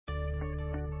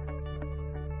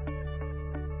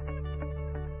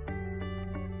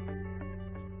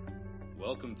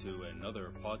Welcome to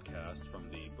another podcast from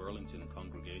the Burlington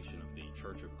congregation of the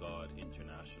Church of God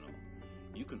International.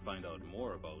 You can find out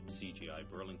more about CGI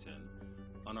Burlington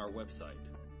on our website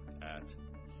at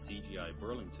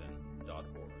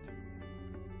cgiburlington.org.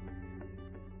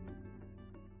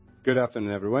 Good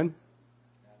afternoon, everyone.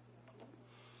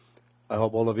 I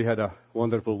hope all of you had a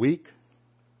wonderful week.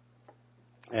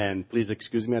 And please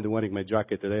excuse me, I don't want to wear my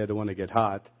jacket today. I don't want to get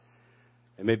hot.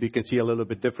 And maybe you can see a little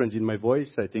bit difference in my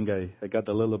voice. I think I got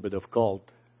a little bit of cold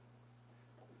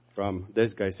from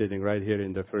this guy sitting right here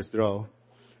in the first row.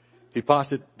 He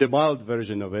passed the mild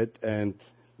version of it. And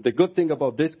the good thing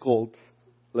about this cold,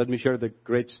 let me share the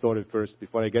great story first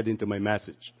before I get into my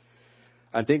message.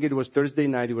 I think it was Thursday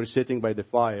night. We were sitting by the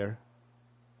fire,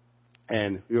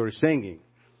 and we were singing.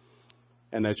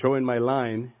 And I throw in my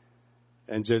line,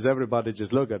 and just everybody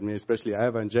just looked at me, especially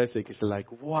Eva and Jessica. It's like,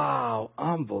 wow,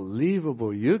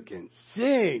 unbelievable, you can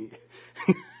sing.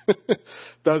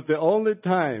 That's the only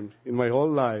time in my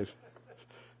whole life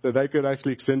that I could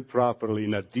actually sing properly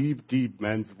in a deep, deep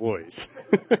man's voice.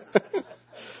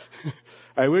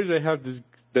 I wish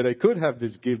that I could have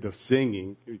this gift of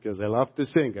singing, because I love to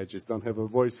sing. I just don't have a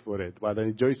voice for it, but I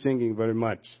enjoy singing very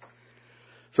much.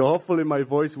 So hopefully my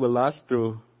voice will last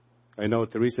through. I know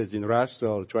Teresa's in rush,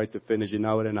 so I'll try to finish in an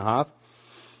hour and a half,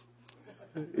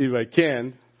 if I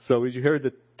can. So as you heard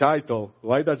the title,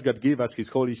 why does God give us His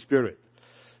Holy Spirit?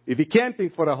 If you're camping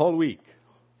for a whole week,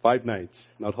 5 nights,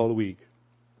 not whole week,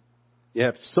 you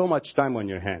have so much time on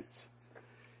your hands.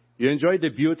 You enjoy the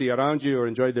beauty around you, you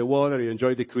enjoy the water, you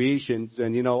enjoy the creations,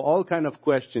 and all kind of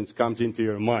questions comes into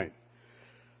your mind.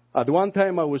 At one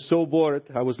time I was so bored,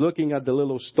 I was looking at the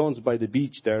little stones by the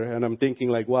beach there, and I'm thinking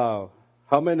like, wow,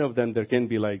 how many of them there can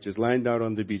be like just lying down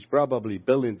on the beach? Probably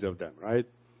billions of them, right?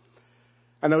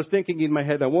 And I was thinking in my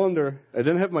head, I wonder, I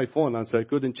didn't have my phone on, so I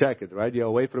couldn't check it, right? You're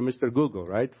away from Mr. Google,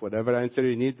 right? Whatever answer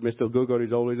you need, Mr. Google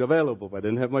is always available, but I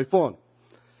didn't have my phone.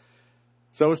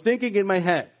 So I was thinking in my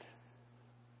head,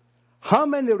 how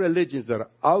many religions are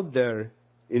out there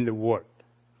in the world?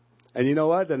 And you know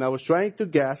what? And I was trying to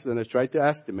guess, and I tried to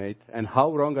estimate, and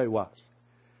how wrong I was.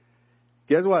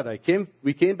 Guess what?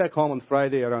 We came back home on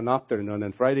Friday around afternoon,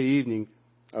 and Friday evening,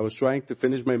 I was trying to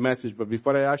finish my message, but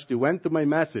before I actually went to my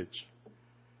message,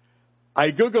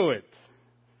 I Googled it.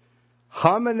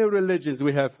 How many religions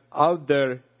we have out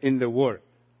there in the world?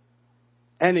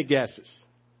 Any guesses?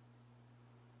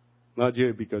 Not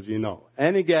you, because you know.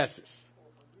 Any guesses?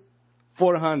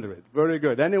 400. Very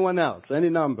good. Anyone else? Any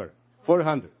number?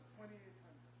 400.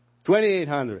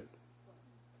 2,800.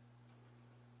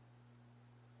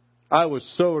 I was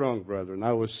so wrong, brethren.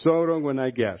 I was so wrong when I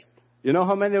guessed. You know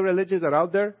how many religions are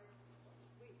out there?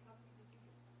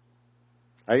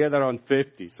 I get around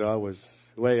 50, so I was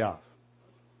way off.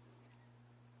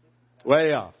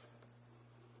 Way off.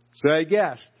 So I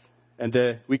guessed, and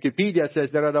the Wikipedia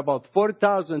says there are about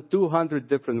 4,200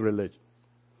 different religions.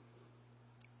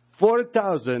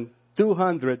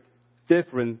 4,200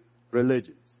 different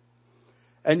religions.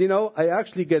 And I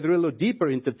actually get a little deeper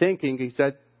into thinking. He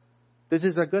said, this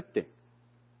is a good thing.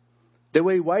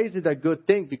 Why is it a good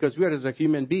thing? Because we are, as a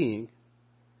human being,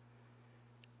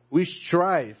 we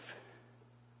strive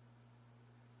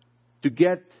to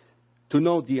get to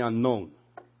know the unknown.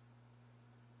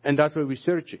 And that's why we're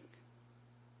searching.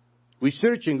 We're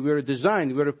searching, we're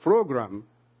designed, we're programmed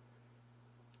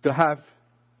to have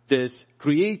this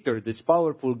Creator, this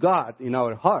powerful God in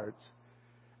our hearts.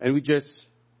 And we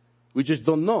just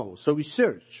don't know. So we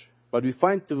search. But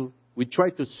we try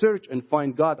to search and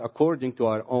find God according to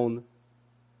our own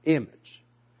image.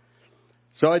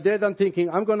 So I'm thinking,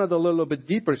 I'm going to do a little bit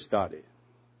deeper study.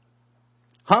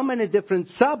 How many different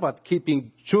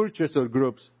Sabbath-keeping churches or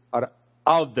groups are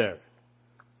out there?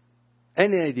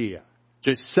 Any idea?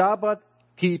 Just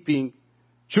Sabbath-keeping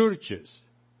churches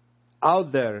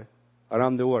out there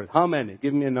around the world. How many?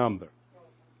 Give me a number.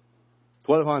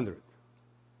 1,200.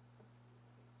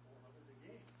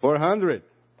 400.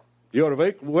 You're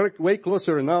way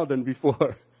closer now than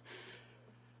before.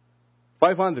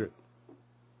 500.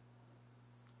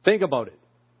 Think about it.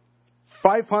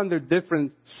 500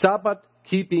 different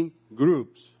Sabbath-keeping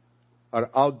groups are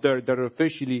out there that are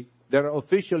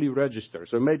officially registered.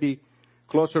 So maybe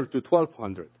closer to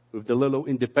 1,200 with the little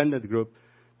independent group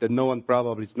that no one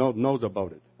probably knows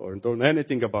about it or don't know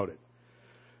anything about it.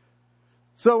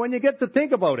 So when you get to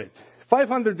think about it,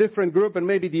 500 different groups and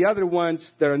maybe the other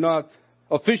ones that are not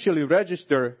officially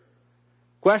registered,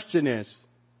 question is,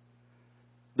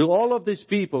 do all of these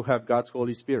people have God's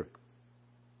Holy Spirit?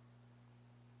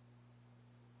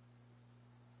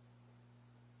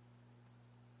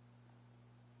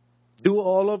 Do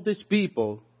all of these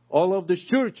people, all of these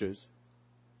churches,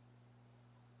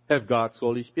 have God's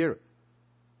Holy Spirit.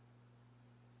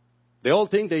 They all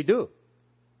think they do.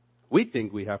 We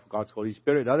think we have God's Holy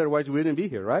Spirit. Otherwise, we wouldn't be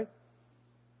here, right?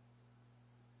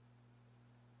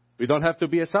 We don't have to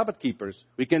be a Sabbath keepers.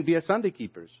 We can be a Sunday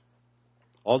keepers.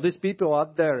 All these people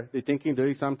out there, they're thinking there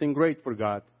is something great for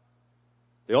God.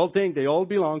 They all think they all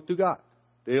belong to God.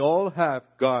 They all have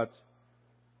God's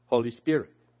Holy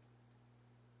Spirit.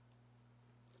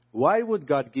 Why would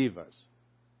God give us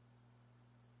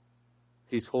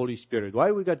His Holy Spirit?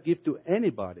 Why would God give to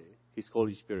anybody His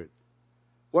Holy Spirit?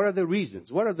 What are the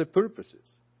reasons? What are the purposes?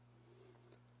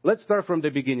 Let's start from the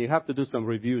beginning. You have to do some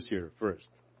reviews here first,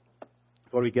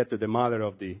 before we get to the matter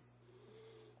of to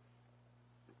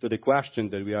the question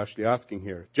that we're actually asking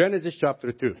here. Genesis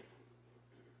chapter 2.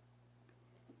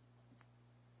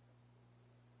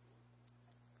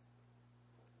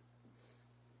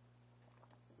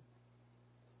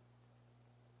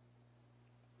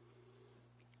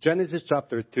 Genesis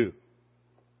chapter 2.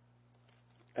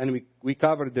 And we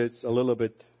covered this a little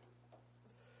bit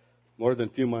more than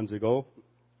a few months ago,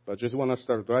 but I just want to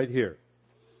start right here.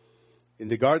 In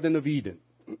the Garden of Eden,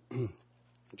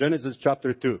 Genesis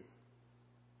chapter 2.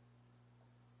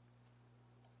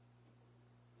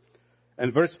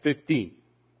 And verse 15.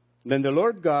 Then the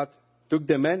Lord God took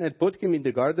the man and put him in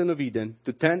the Garden of Eden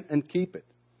to tend and keep it.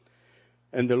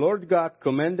 And the Lord God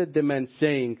commanded the man,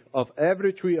 saying, of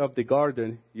every tree of the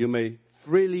garden you may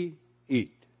freely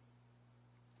eat.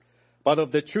 But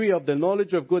of the tree of the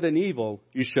knowledge of good and evil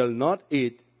you shall not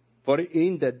eat, for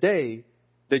in the day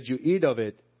that you eat of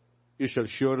it, you shall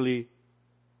surely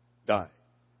die.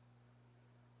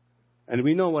 And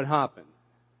we know what happened.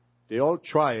 They all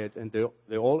tried it, and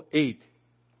they all ate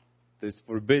this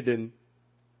forbidden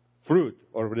fruit,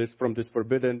 or from this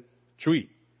forbidden tree.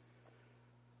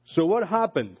 So what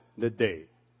happened that day?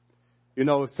 You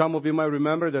know, some of you might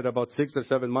remember that about 6 or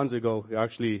 7 months ago, we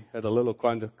actually had a little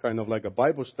kind of like a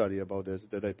Bible study about this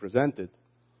that I presented.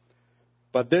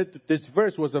 But this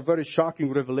verse was a very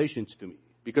shocking revelation to me,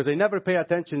 because I never pay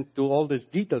attention to all these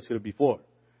details here before.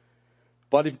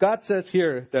 But if God says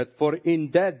here that for in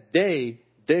that day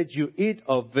that you eat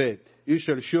of it, you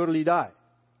shall surely die.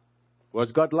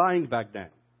 Was God lying back then?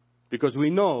 Because we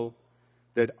know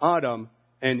that Adam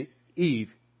and Eve,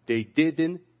 they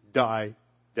didn't die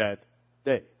that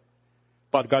day.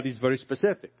 But God is very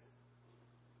specific.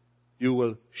 You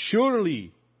will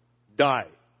surely die.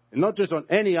 And not just on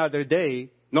any other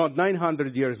day, not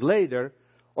 900 years later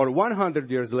or 100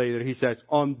 years later. He says,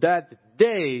 on that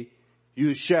day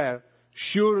you shall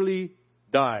surely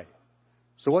die.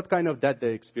 So what kind of that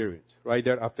they experience? Right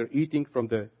there after eating from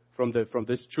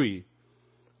this tree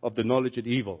of the knowledge of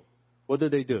evil. What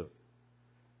do?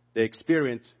 They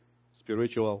experience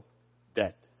spiritual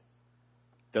death.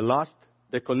 They lost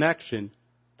the connection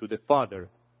to the Father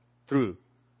through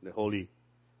the Holy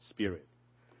Spirit.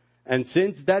 And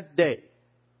since that day,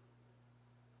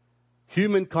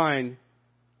 humankind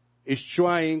is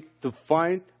trying to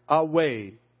find a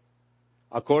way,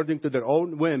 according to their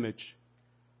own image,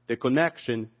 the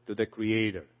connection to the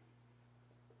Creator.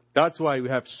 That's why we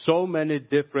have so many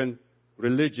different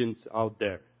religions out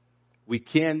there. We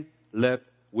can't live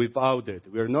without it.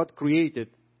 We are not created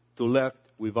to live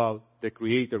without the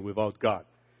Creator, without God.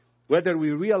 Whether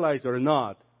we realize or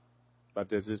not, but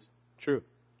this is true.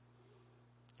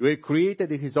 We are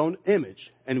created in His own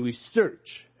image, and we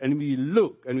search, and we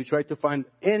look, and we try to find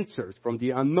answers from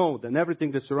the unknown and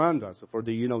everything that surrounds us for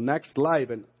the next life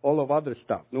and all of other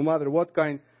stuff, no matter what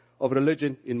kind of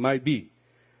religion it might be.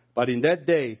 But in that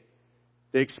day,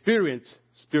 they experienced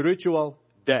spiritual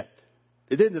death.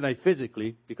 They didn't die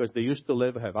physically, because they used to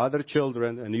live, have other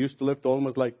children, and they used to live to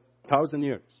almost like 1,000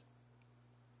 years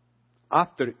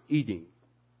after eating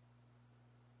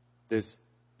this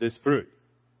fruit.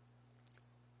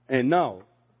 And now,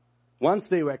 once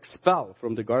they were expelled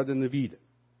from the Garden of Eden,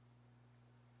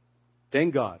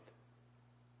 thank God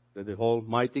that the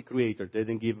Almighty Creator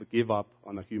didn't give up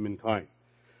on a humankind.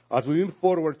 As we move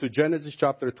forward to Genesis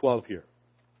chapter 12 here.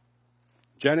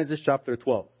 Genesis chapter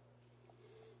 12.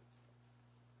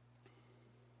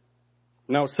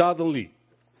 Now suddenly,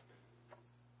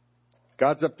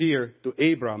 God appeared to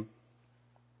Abram,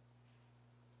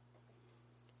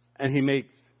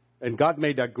 and God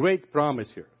made a great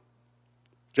promise here.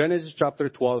 Genesis chapter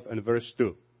 12 and verse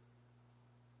 2.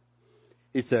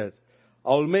 He says, I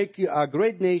will make you a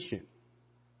great nation.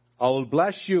 I will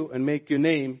bless you and make your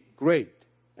name great,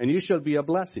 and you shall be a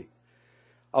blessing.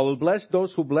 I will bless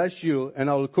those who bless you, and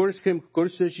I will curse him who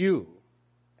curses you.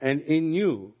 And in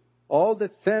you, all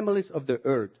the families of the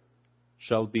earth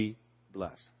shall be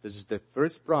blessed. This is the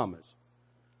first promise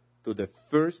to the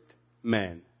first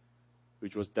man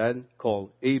which was then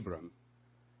called Abram,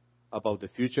 about the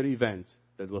future events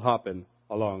that will happen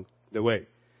along the way.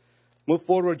 Move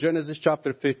forward, Genesis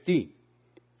chapter 15.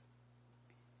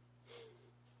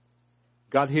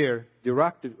 God here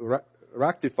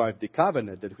rectified the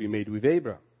covenant that we made with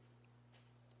Abraham.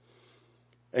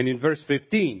 And in verse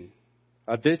 15,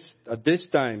 at this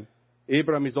time,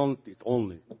 Abraham is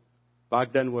only.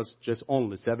 Back then was just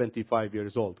only 75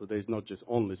 years old. Today is not just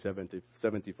only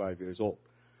 75 years old.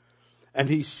 And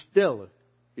he still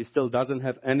doesn't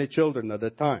have any children at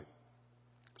that time.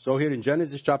 So here in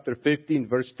Genesis chapter 15,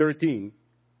 verse 13,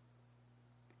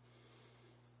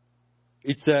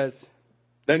 it says,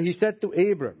 Then he said to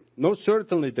Abram, Know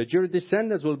certainly that your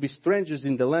descendants will be strangers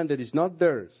in the land that is not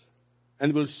theirs,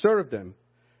 and will serve them,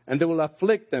 and they will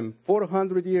afflict them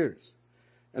 400 years.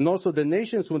 And also the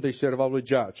nations whom they serve I will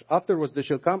judge. Afterwards they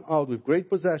shall come out with great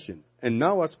possession. And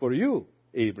now as for you,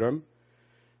 Abram,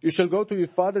 you shall go to your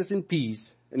fathers in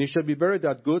peace, and you shall be buried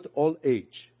at good old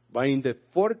age. But in the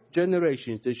fourth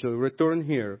generation they shall return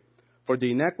here, for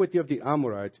the iniquity of the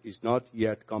Amorites is not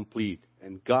yet complete.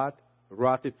 And God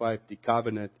ratified the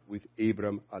covenant with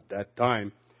Abram at that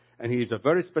time. And he is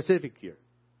very specific here.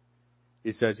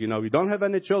 He says, we don't have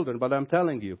any children, but I'm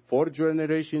telling you, 4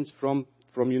 generations from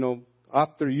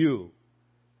after you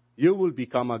will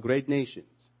become a great nation.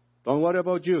 Don't worry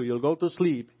about you. You'll go to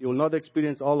sleep. You will not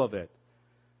experience all of it.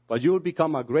 But you will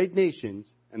become a great nation,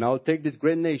 and I'll take these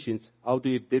great nations out of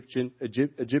the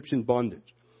Egyptian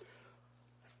bondage.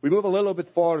 We move a little bit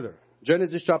farther.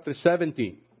 Genesis chapter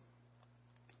 17.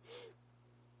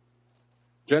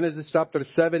 Genesis chapter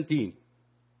 17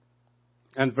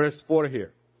 and verse 4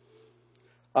 here.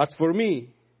 As for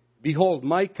me, behold,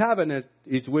 my covenant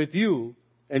is with you,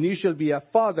 and you shall be a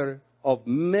father of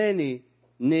many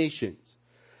nations.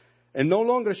 And no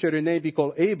longer shall your name be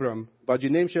called Abram, but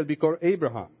your name shall be called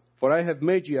Abraham. For I have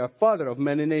made you a father of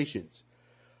many nations.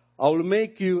 I will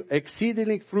make you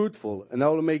exceedingly fruitful, and I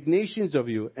will make nations of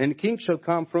you, and kings shall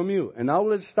come from you. And I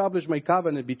will establish my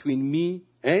covenant between me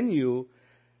and you,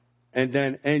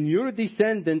 and your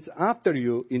descendants after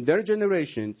you in their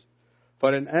generations,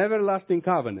 for an everlasting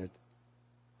covenant.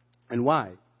 And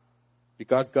why?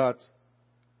 Because God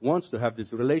wants to have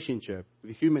this relationship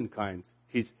with humankind,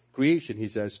 His creation, He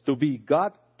says, to be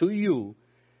God to you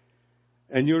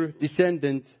and your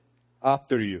descendants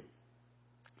after you.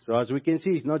 So as we can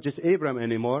see, it's not just Abraham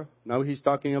anymore. Now He's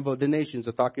talking about the nations,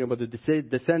 or talking about the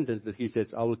descendants that He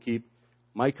says, I will keep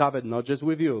my covenant not just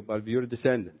with you, but with your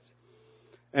descendants.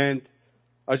 And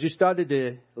as you study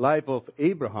the life of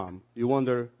Abraham, you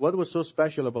wonder, what was so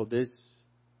special about this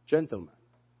gentleman?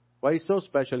 Why is so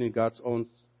special in God's own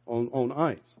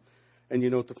eyes? And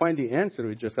to find the answer,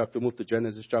 we just have to move to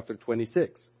Genesis chapter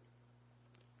 26.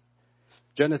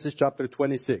 Genesis chapter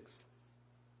 26.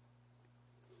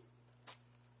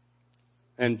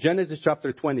 And Genesis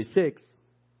chapter 26,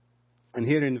 and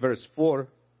here in verse 4,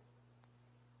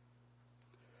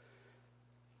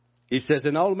 He says,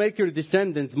 and I'll make your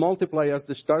descendants multiply as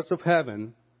the stars of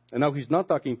heaven. And now He's not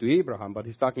talking to Abraham, but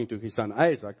He's talking to his son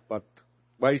Isaac. But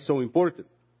why is so important?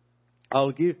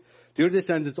 I'll give to your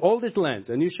descendants all these lands,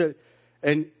 and you shall,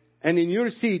 and in your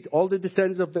seed all the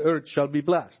descendants of the earth shall be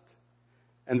blessed.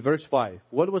 And verse 5,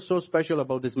 what was so special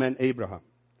about this man Abraham?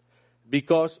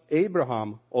 Because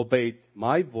Abraham obeyed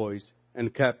my voice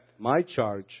and kept my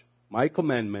charge, my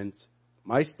commandments,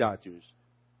 my statutes,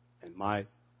 and my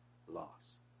laws.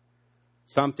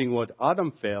 Something what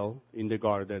Adam failed in the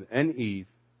garden and Eve,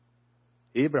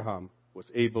 Abraham was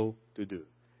able to do.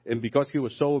 And because he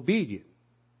was so obedient,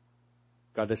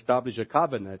 God established a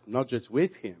covenant, not just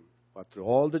with him, but through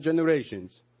all the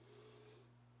generations.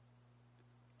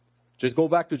 Just go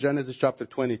back to Genesis chapter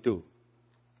 22.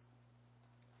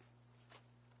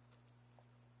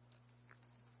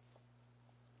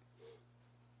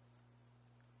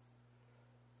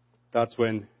 That's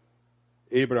when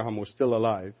Abraham was still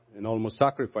alive and almost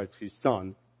sacrificed his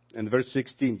son. And verse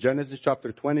 16, Genesis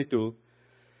chapter 22,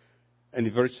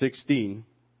 and verse 16,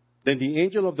 then the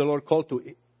angel of the Lord called to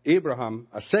Abraham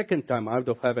a second time out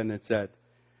of heaven and said,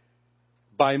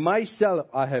 by myself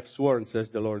I have sworn, says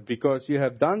the Lord, because you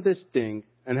have done this thing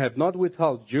and have not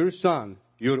withheld your son,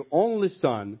 your only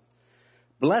son.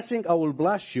 Blessing I will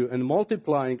bless you, and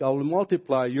multiplying I will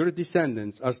multiply your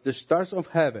descendants as the stars of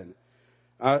heaven,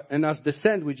 and as the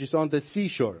sand which is on the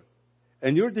seashore.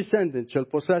 And your descendants shall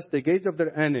possess the gates of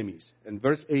their enemies. And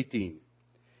verse 18,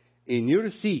 in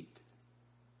your seed,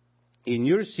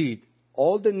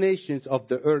 all the nations of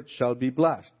the earth shall be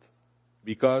blessed,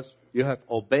 because you have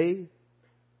obeyed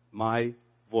my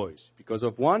voice. Because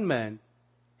of one man,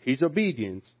 his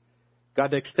obedience,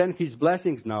 God extends His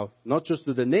blessings now, not just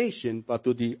to the nation, but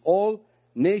to the all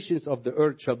nations of the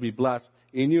earth shall be blessed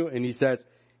in you. And he says,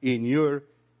 in your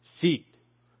seed.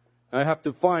 I have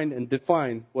to find and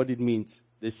define what it means,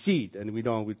 the seed. And we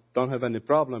don't have any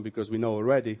problem because we know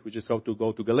already. We just have to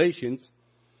go to Galatians.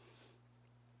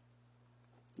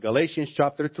 Galatians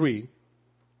chapter 3.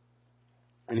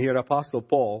 And here Apostle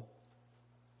Paul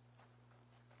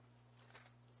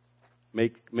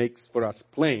makes for us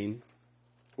plain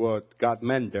what God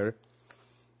meant there.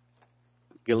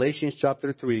 Galatians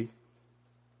chapter 3.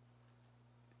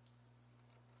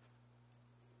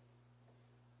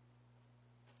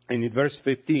 And in verse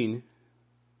 15,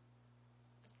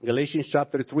 Galatians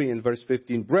chapter 3 and verse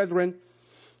 15, Brethren,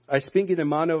 I speak in the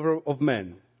manner of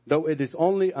men, though it is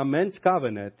only a man's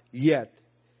covenant, yet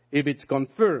if it's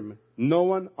confirmed, no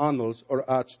one annuls or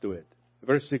adds to it.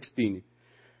 Verse 16,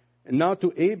 and now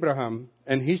to Abraham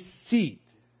and his seed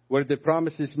where the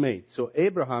promise is made. So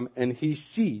Abraham and his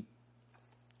seed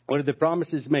where the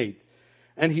promise is made.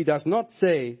 And he does not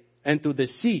say, and to the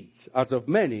seeds as of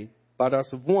many, but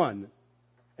as of one,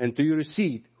 and to your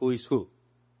seed, who is who?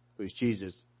 Who is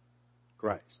Jesus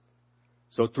Christ.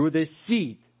 So through this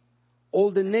seed,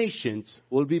 all the nations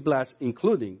will be blessed,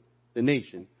 including the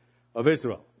nation of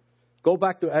Israel. Go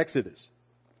back to Exodus.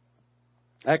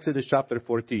 Exodus chapter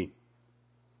 14.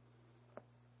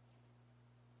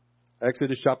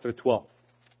 Exodus chapter 12.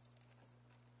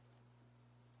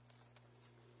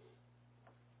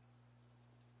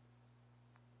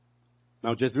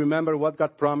 Now just remember what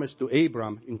God promised to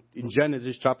Abram in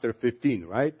Genesis chapter 15,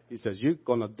 right? He says, you're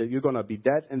gonna be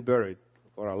dead and buried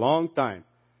for a long time.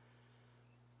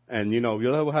 And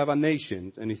you'll have a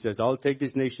nation. And he says, I'll take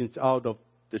these nations out of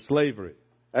the slavery.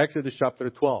 Exodus chapter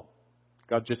 12.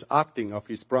 God just acting of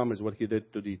his promise, what he did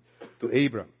to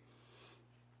Abram.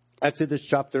 Exodus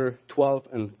chapter 12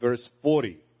 and verse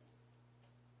 40.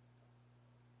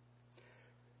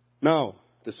 Now,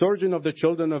 the sojourn of the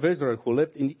children of Israel who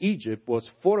lived in Egypt was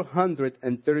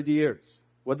 430 years.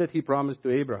 What did he promise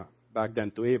to Abraham back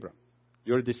then to Abraham?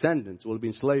 Your descendants will be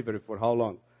in slavery for how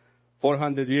long?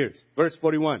 400 years. Verse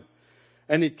 41.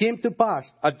 And it came to pass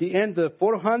at the end of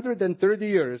 430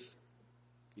 years,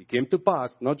 it came to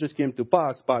pass, not just came to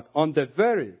pass, but on the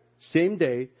very same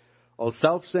day, or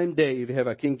self-same day, if you have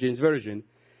a King James Version,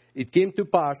 it came to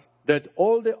pass that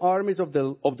all the armies of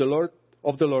the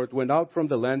Lord went out from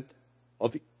the land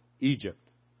of Egypt.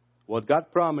 What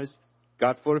God promised,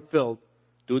 God fulfilled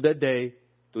to the day,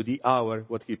 to the hour,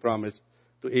 what he promised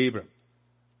to Abram.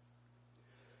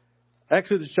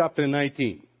 Exodus chapter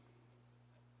 19.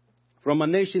 From a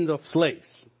nation of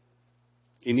slaves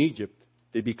in Egypt,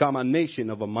 they become a nation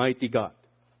of a mighty God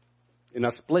in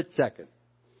a split second.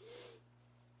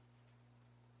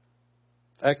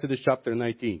 Exodus chapter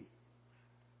 19.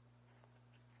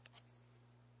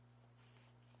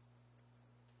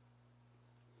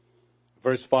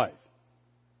 Verse 5.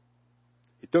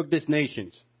 He took these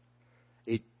nations.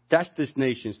 He tested these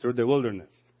nations through the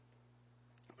wilderness.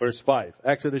 Verse 5.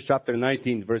 Exodus chapter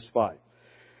 19, verse 5.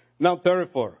 Now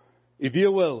therefore, if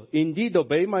you will indeed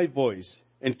obey my voice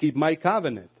and keep my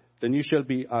covenant, then you shall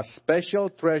be a special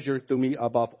treasure to me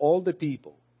above all the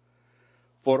people.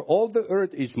 For all the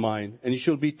earth is mine, and you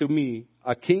shall be to me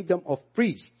a kingdom of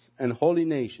priests and holy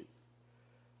nation.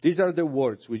 These are the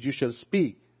words which you shall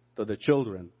speak to the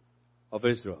children of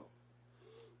Israel.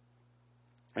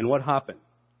 And what happened?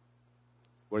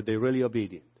 Were they really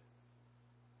obedient?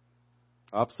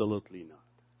 Absolutely not.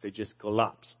 They just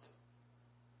collapsed.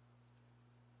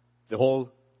 The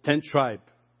whole 10 tribes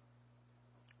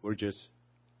were just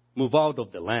moved out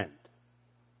of the land,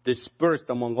 dispersed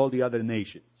among all the other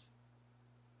nations.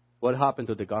 What happened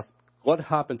to the gospel? What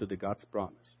happened to the God's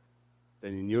promise?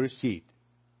 Then in your seed,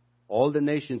 all the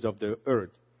nations of the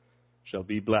earth shall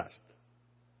be blessed.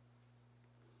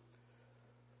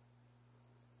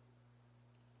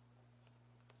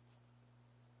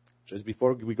 Just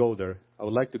before we go there, I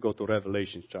would like to go to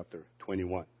Revelation chapter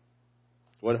 21.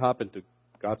 What happened to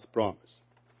God's promise?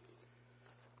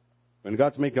 When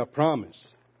God's make a promise,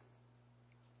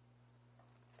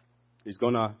 He's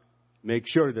going to make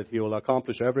sure that He will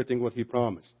accomplish everything what He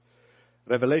promised.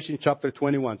 Revelation chapter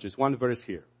 21, just one verse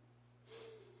here.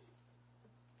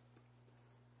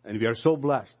 And we are so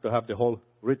blessed to have the whole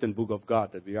written book of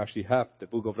God that we actually have the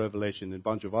book of Revelation and a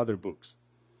bunch of other books.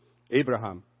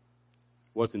 Abraham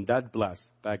wasn't that blessed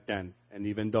back then. And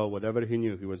even though whatever he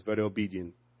knew, he was very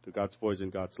obedient to God's voice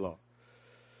and God's law.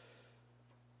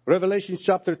 Revelation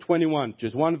chapter 21,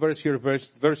 just one verse here, verse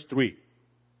 3.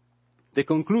 The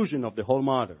conclusion of the whole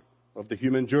matter, of the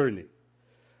human journey.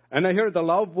 And I heard a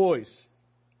loud voice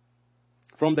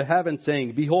from the heaven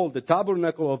saying, Behold, the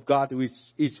tabernacle of God which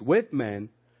is with men,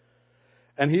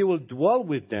 and He will dwell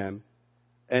with them,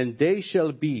 and they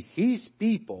shall be his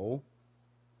people,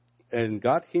 and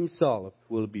God himself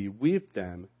will be with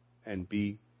them and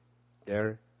be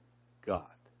their God.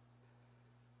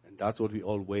 And that's what we're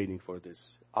all waiting for,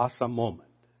 this awesome moment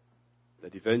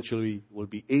that eventually we'll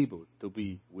be able to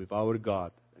be with our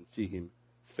God and see him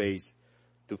face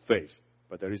to face.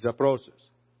 But there is a process.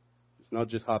 It's not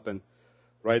just happen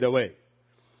right away.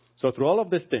 So through all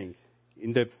of this thing,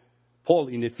 Paul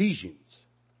in Ephesians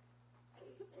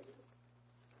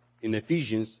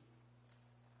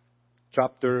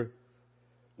chapter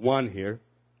 1 here,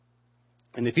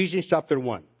 in Ephesians chapter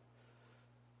 1,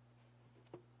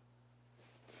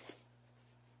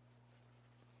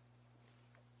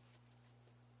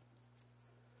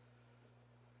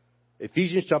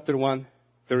 Ephesians chapter 1,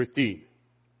 13.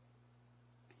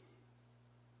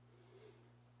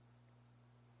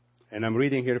 And I'm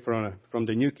reading here from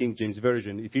the New King James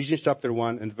Version, Ephesians chapter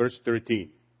 1 and verse 13.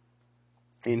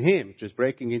 In him, just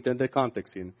breaking into the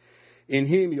context in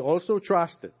him you also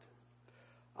trusted,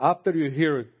 after you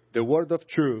hear the word of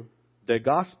truth, the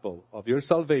gospel of your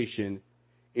salvation,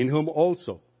 in whom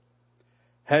also,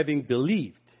 having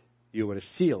believed, you were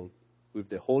sealed with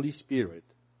the Holy Spirit.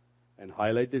 And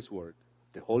highlight this word,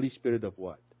 the Holy Spirit of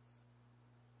what?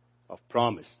 Of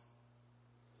promise.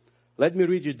 Let me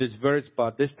read you this verse,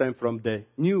 but this time from the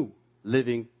New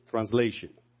Living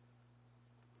Translation.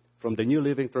 From the New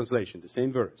Living Translation, the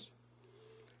same verse.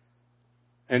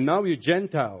 And now you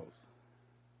Gentiles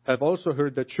have also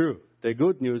heard the truth, the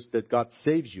good news that God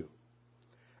saves you.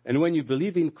 And when you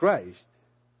believe in Christ,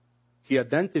 he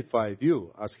identified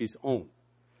you as his own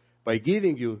by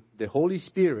giving you the Holy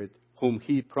Spirit whom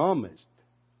he promised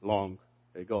long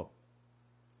ago.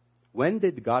 When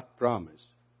did God promise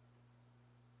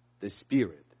the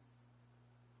Spirit?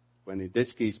 When in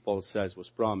this case, Paul says, was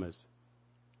promised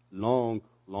long,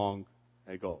 long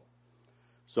ago.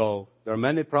 So there are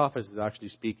many prophets that are actually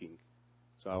speaking.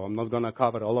 So I'm not going to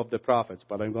cover all of the prophets,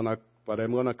 but I'm going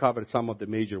to cover some of the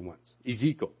major ones.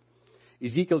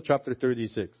 Ezekiel chapter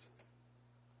 36.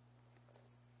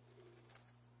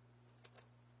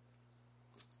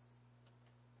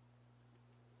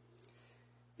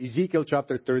 Ezekiel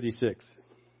chapter 36.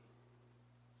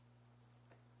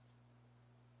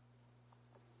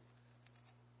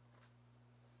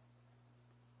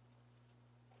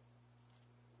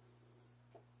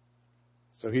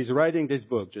 So he's writing this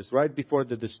book just right before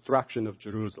the destruction of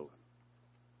Jerusalem.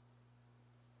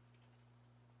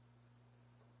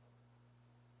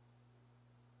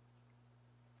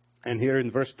 And here in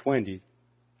verse 20,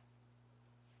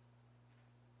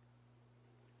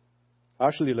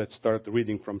 actually, let's start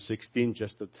reading from 16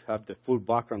 just to have the full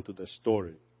background to the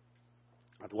story.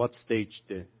 At what stage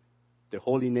the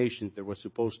holy nations that were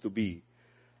supposed to be,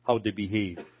 how they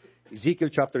behaved. Ezekiel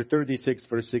chapter 36,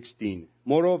 verse 16.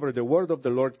 Moreover, the word of the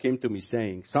Lord came to me,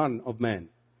 saying, Son of man,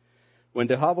 when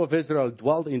the house of Israel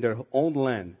dwelt in their own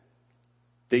land,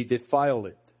 they defiled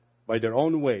it by their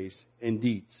own ways and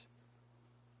deeds.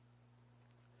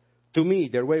 To me,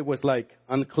 their way was like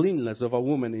uncleanness of a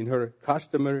woman in her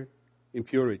customary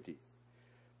impurity.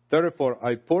 Therefore,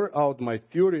 I pour out my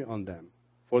fury on them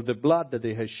for the blood that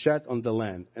they had shed on the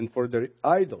land and for their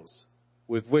idols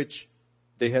with which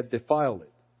they had defiled it.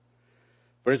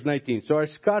 Verse 19, so I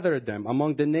scattered them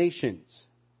among the nations,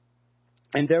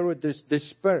 and they were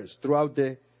dispersed throughout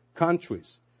the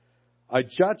countries. I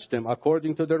judged them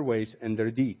according to their ways and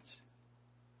their deeds.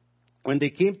 When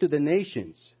they came to the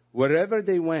nations, wherever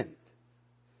they went,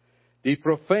 they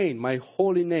profaned my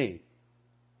holy name.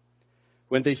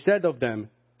 When they said of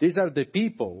them, these are the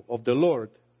people of the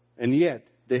Lord, and yet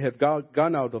they have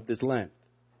gone out of this land.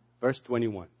 Verse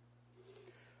 21.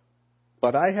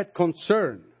 But I had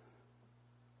concern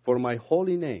for my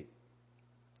holy name,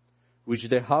 which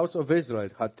the house of Israel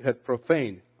had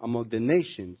profaned among the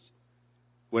nations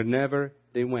wherever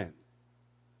they went.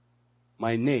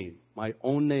 My name, my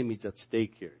own name is at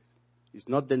stake here. It's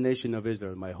not the nation of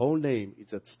Israel. My whole name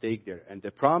is at stake there. And the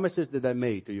promises that I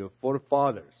made to your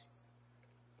forefathers,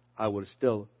 I will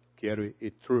still carry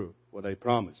it through, what I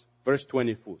promised. Verse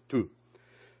 22.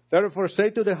 Therefore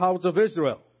say to the house of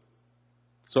Israel.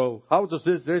 So house of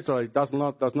Israel does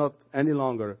not any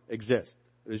longer exist.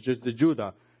 It's just the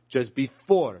Judah just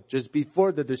before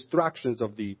the destructions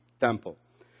of the temple.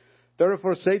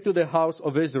 Therefore say to the house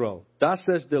of Israel, thus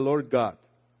says the Lord God,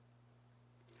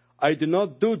 I do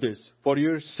not do this for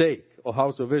your sake, O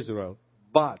house of Israel,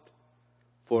 but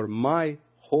for my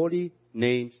holy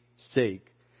name's sake,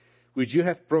 which you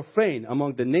have profaned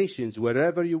among the nations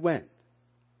wherever you went.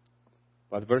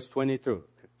 But verse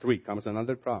 23 comes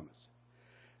another promise.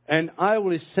 And I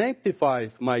will sanctify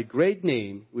my great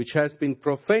name, which has been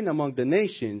profaned among the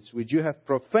nations, which you have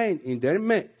profaned in their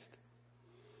midst.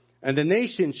 And the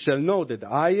nations shall know that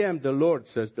I am the Lord,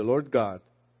 says the Lord God,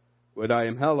 when I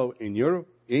am hallowed in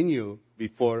you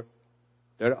before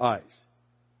their eyes.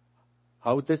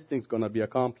 How this thing's going to be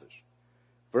accomplished?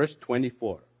 Verse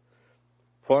 24.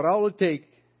 For I will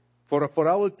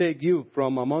take you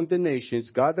from among the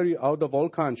nations, gather you out of all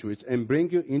countries, and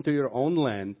bring you into your own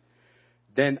land.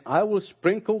 Then I will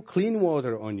sprinkle clean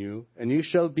water on you, and you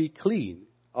shall be clean.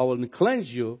 I will cleanse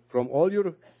you from all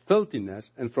your filthiness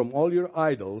and from all your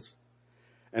idols.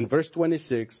 And verse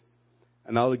 26,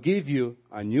 and I will give you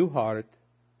a new heart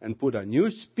and put a new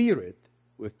spirit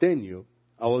within you.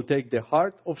 I will take the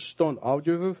heart of stone out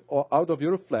of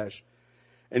your flesh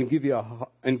and give you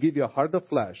a heart of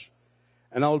flesh.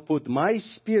 And I will put my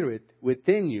spirit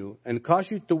within you and cause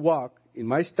you to walk in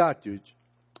my statutes,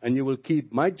 and you will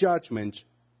keep my judgments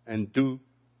and do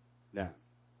them.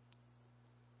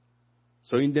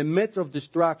 So in the midst of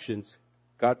distractions,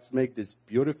 God makes this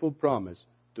beautiful promise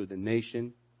to the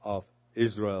nation of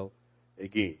Israel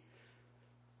again.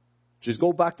 Just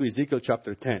go back to Ezekiel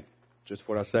chapter 10, just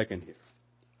for a second here.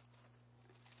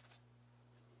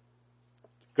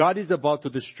 God is about to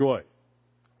destroy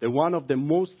one of the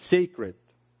most sacred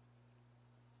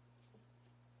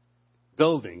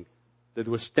building that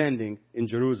was standing in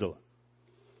Jerusalem.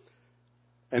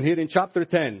 And here in chapter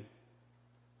 10,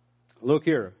 look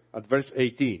here at verse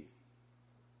 18.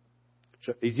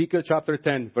 Ezekiel chapter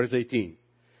 10, verse 18.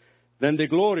 Then the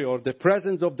glory or the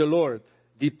presence of the Lord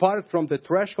departed from the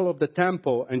threshold of the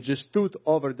temple and just stood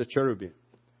over the cherubim.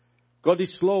 God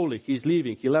is slowly, He's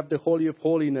leaving. He left the Holy of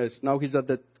Holiness. Now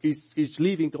He's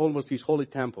leaving almost His holy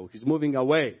temple. He's moving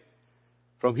away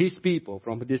from His people,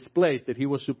 from this place that He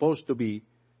was supposed to be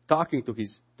talking to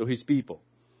His people.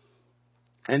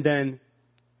 And then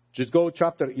just go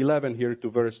chapter 11 here to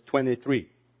verse 23.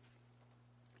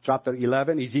 Chapter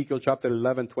 11, Ezekiel chapter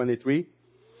 11, 23.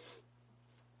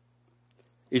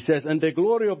 It says, and the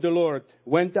glory of the Lord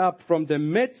went up from the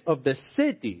midst of the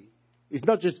city. It's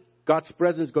not just God's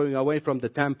presence going away from the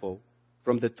temple,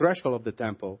 from the threshold of the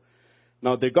temple.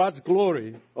 Now the God's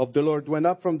glory of the Lord went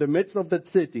up from the midst of that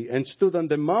city and stood on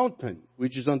the mountain,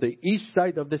 which is on the east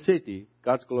side of the city.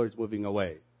 God's glory is moving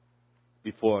away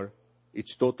before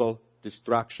its total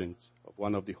destruction of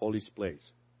one of the holiest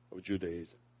places of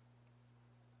Judaism.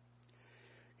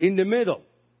 In the middle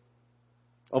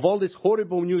of all this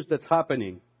horrible news that's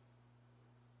happening,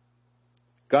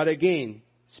 God again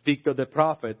speaks to the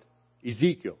prophet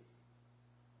Ezekiel.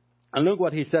 And look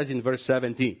what he says in verse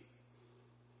 17.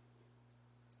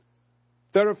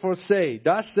 Therefore say,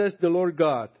 thus says the Lord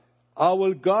God, I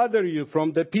will gather you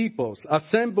from the peoples,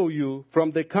 assemble you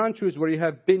from the countries where you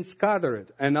have been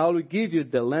scattered, and I will give you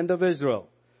the land of Israel.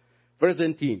 Verse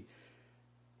 18.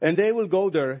 And they will go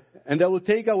there, and they will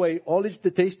take away all its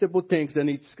detestable things and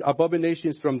its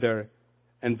abominations from there.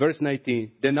 And verse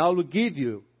 19. Then I will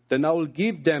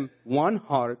give them one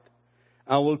heart,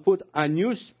 I will put a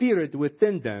new spirit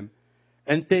within them,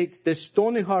 and take the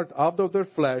stony heart out of their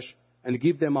flesh, and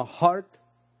give them a heart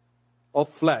of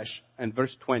flesh. And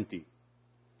verse 20.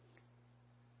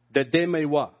 That they may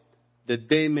what? That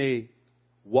they may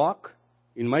walk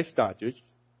in my statutes.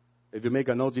 If you make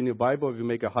a note in your Bible, if you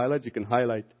make a highlight, you can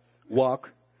highlight walk.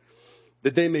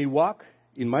 That they may walk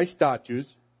in my statutes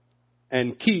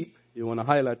and keep, you want to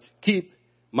highlight, keep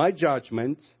my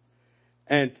judgments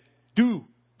and do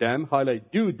them,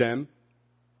 highlight do them,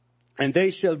 and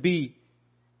they shall be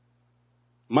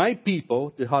my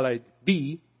people, to highlight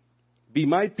be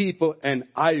my people, and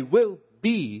I will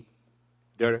be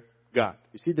their God.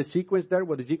 You see the sequence there,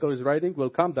 what Ezekiel is writing? We'll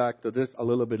come back to this a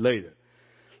little bit later.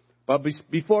 But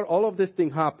before all of this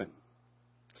thing happened,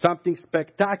 something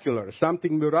spectacular,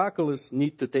 something miraculous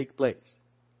need to take place.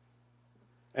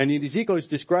 And Ezekiel is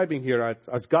describing here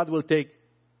as God will take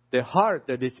the heart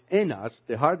that is in us,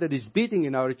 the heart that is beating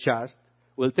in our chest,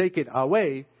 will take it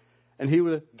away, and He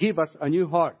will give us a new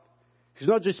heart. He's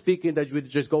not just speaking that we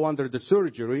just go under the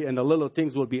surgery and a little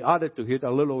things will be added to it, a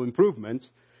little improvements.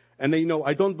 And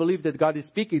I don't believe that God is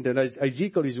speaking that as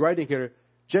Ezekiel is writing here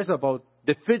just about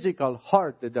the physical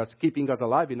heart that's keeping us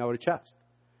alive in our chest.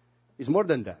 It's more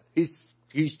than that.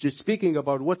 He's just speaking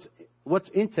about what's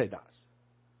inside us,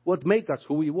 what makes us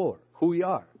who we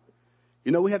are.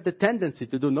 We have the tendency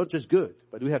to do not just good,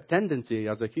 but we have tendency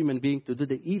as a human being to do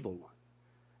the evil one.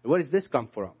 And where does this come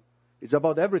from? It's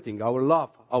about everything, our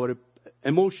love, our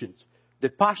emotions, the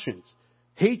passions,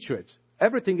 hatreds.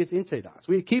 Everything is inside us.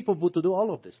 We're capable to do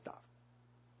all of this stuff.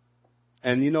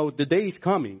 And the day is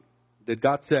coming that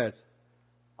God says,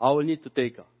 I will need to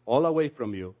take all away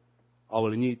from you. I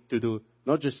will need to do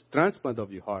not just transplant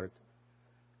of your heart,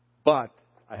 but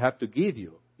I have to give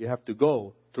you. You have to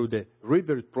go through the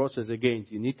rebirth process again.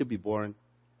 You need to be born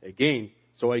again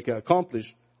so I can accomplish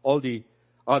all the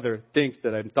other things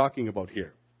that I'm talking about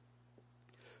here.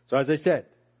 So as I said,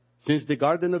 since the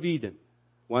Garden of Eden,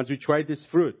 once we try this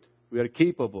fruit, we are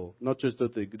capable not just to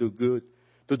do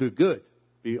good,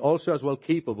 we also as well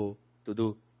capable to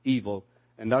do evil.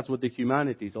 And that's what the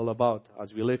humanity is all about.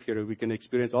 As we live here, we can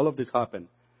experience all of this happen,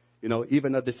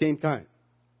 even at the same time.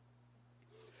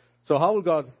 So how will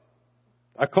God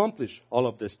accomplish all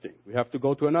of this thing? We have to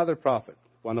go to another prophet,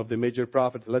 one of the major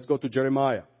prophets. Let's go to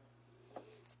Jeremiah.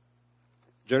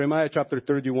 Jeremiah chapter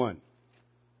 31.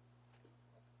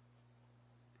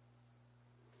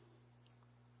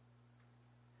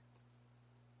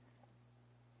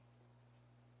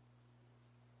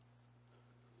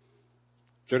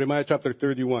 Jeremiah chapter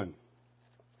 31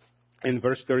 and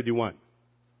verse 31.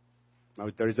 Now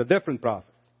there is a different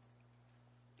prophet.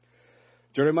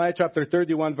 Jeremiah chapter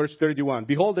 31, verse 31.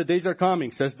 Behold, the days are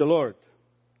coming, says the Lord,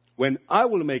 when I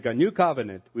will make a new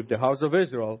covenant with the house of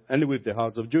Israel and with the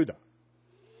house of Judah.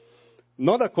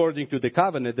 Not according to the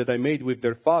covenant that I made with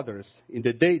their fathers in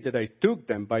the day that I took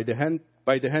them by the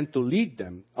hand to lead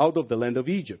them out of the land of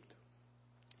Egypt.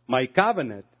 My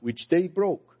covenant which they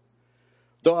broke,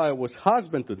 though I was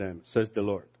husband to them, says the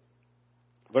Lord.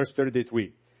 Verse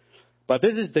 33. But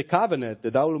this is the covenant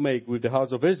that I will make with the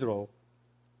house of Israel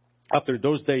after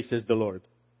those days, says the Lord.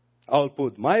 I will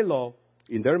put my law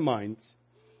in their minds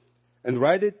and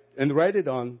write it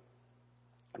on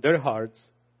their hearts,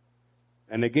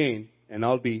 and again, and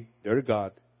I'll be their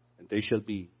God, and they shall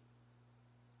be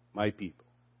my people.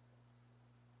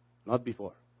 Not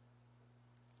before.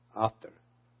 After,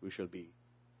 we shall be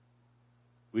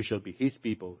his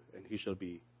people, and he shall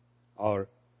be our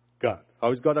God. How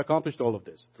has God accomplished all of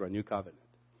this? Through a new covenant.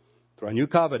 Through a new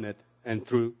covenant and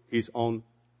through his own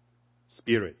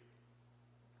Spirit.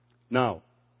 Now,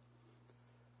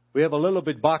 we have a little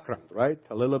bit background, right?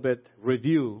 A little bit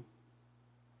review.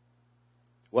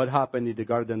 What happened in the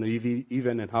Garden of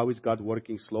Eden and how is God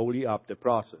working slowly up the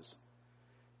process?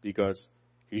 Because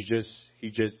he just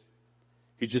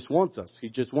wants us. He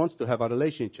just wants to have a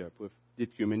relationship with the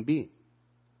human being.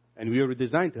 And we are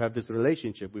designed to have this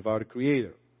relationship with our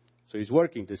Creator. So he's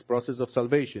working this process of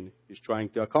salvation. He's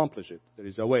trying to accomplish it. There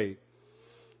is a way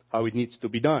how it needs to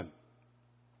be done.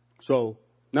 So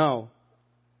now,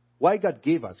 why God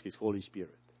gave us his Holy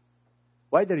Spirit?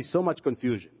 Why there is so much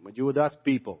confusion? When you would ask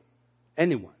people,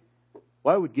 anyone,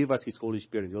 why would give us his Holy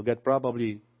Spirit? You'll get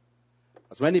probably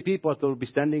as many people that will be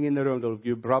standing in the room,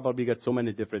 you'll probably get so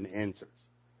many different answers.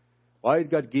 Why did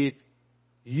God give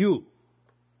you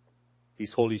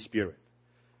his Holy Spirit?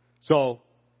 So,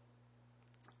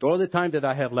 to all the time that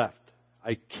I have left,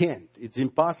 I can't. It's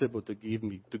impossible to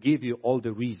give you all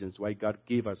the reasons why God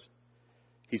gave us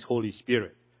his Holy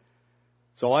Spirit.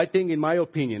 So I think, in my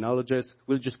opinion,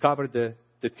 we'll just cover the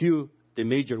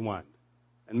major one.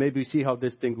 And maybe see how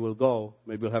this thing will go.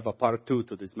 Maybe we'll have a part 2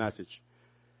 to this message.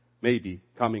 Maybe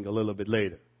coming a little bit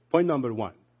later. Point number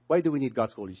 1. Why do we need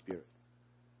God's Holy Spirit?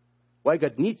 Why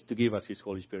God needs to give us his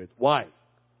Holy Spirit? Why?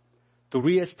 To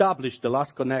reestablish the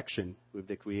lost connection with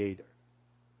the Creator.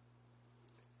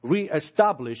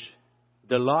 Reestablish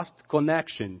the lost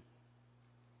connection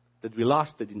that we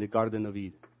lost it in the Garden of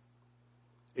Eden.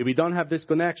 If we don't have these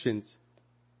connections,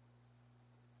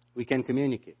 we can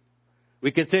communicate.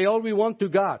 We can say all we want to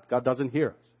God. God doesn't hear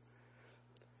us.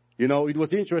 It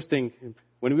was interesting.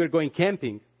 When we were going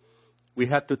camping, we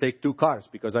had to take 2 cars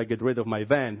because I get rid of my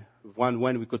van. One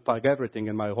when we could park everything,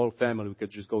 and my whole family, we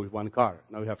could just go with 1 car.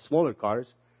 Now we have smaller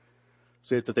cars,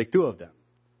 so you have to take 2 of them.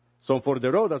 So for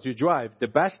the road as you drive, the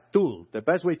best tool, the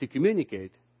best way to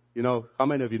communicate, how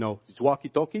many of you know it's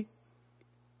walkie-talkie?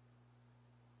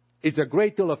 It's a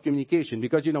great tool of communication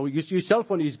because, your cell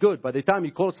phone is good. By the time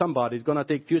you call somebody, it's going to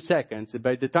take a few seconds.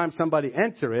 By the time somebody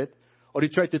answer it, or you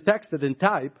try to text it and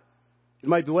type, it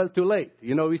might be well too late.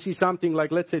 We see something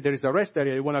like, let's say there is a rest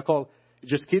area, you want to call, you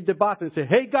just hit the button and say,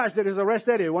 hey guys, there is a rest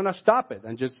area, you want to stop it?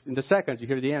 And just in the seconds you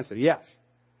hear the answer, yes.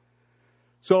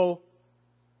 So,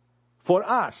 for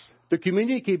us to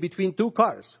communicate between 2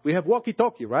 cars, we have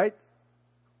walkie-talkie, right?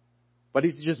 But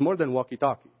it's just more than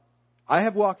walkie-talkie. I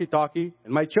have walkie-talkie,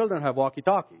 and my children have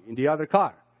walkie-talkie in the other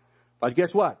car. But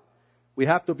guess what? We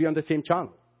have to be on the same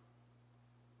channel.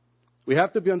 We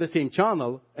have to be on the same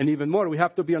channel, and even more, we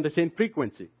have to be on the same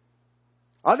frequency.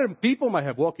 Other people might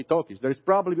have walkie-talkies. There's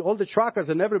probably all the truckers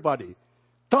and everybody.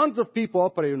 Tons of people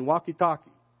operate on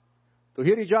walkie-talkie. To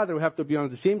hear each other, we have to be on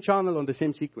the same channel, on the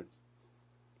same sequence.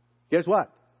 Guess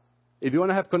what? If you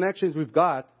want to have connections with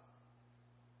God,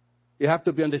 You have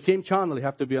to be on the same channel. You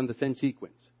have to be on the same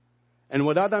sequence. And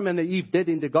what Adam and Eve did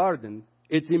in the garden,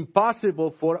 it's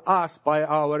impossible for us by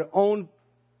our own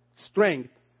strength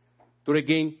to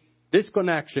regain this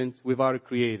connection with our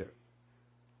Creator.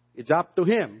 It's up to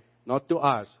Him, not to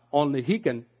us. Only He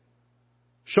can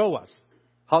show us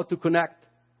how to connect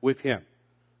with Him.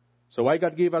 So why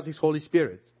God gave us His Holy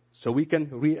Spirit? So we can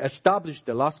reestablish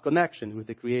the lost connection with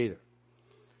the Creator.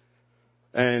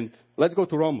 And let's go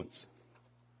to Romans.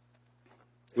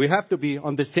 We have to be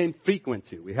on the same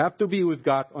frequency. We have to be with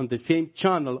God on the same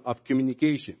channel of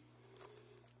communication.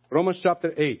 Romans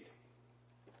chapter 8.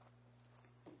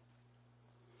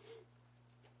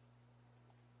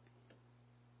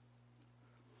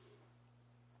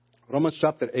 Romans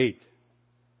chapter 8.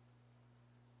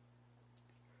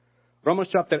 Romans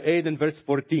chapter 8 and verse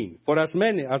 14. For as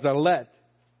many as are led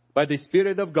by the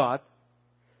Spirit of God,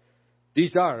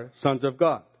 these are sons of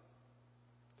God.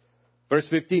 Verse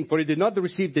 15. For you did not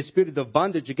receive the spirit of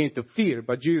bondage again to fear,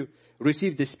 but you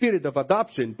received the spirit of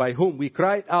adoption, by whom we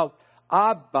cried out,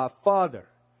 Abba, Father.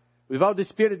 Without the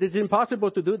Spirit, it's impossible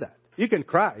to do that. You can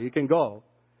cry. You can go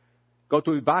to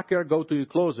your backyard, go to your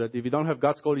closet. If you don't have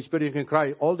God's Holy Spirit, you can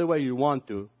cry all the way you want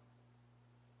to.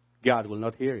 God will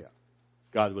not hear you.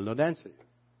 God will not answer you.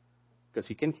 Because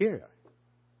He can hear you.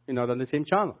 You're not on the same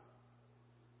channel.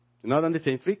 You're not on the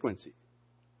same frequency.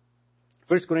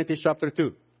 1 Corinthians chapter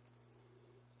 2.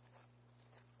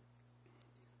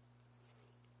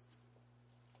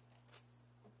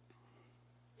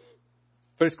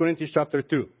 1 Corinthians chapter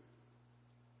 2.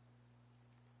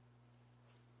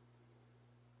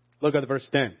 Look at verse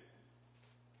 10.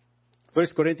 1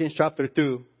 Corinthians chapter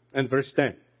 2 and verse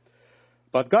 10.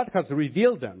 But God has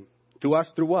revealed them to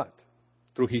us through what?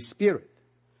 Through His Spirit.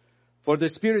 For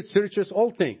the Spirit searches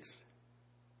all things.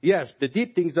 Yes, the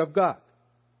deep things of God.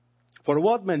 For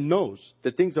what man knows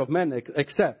the things of men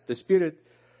except the Spirit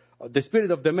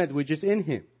of the man which is in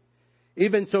him?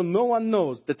 Even so, no one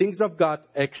knows the things of God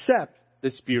except the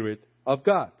Spirit of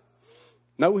God.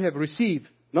 Now we have received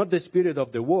not the spirit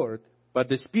of the world, but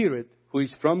the Spirit who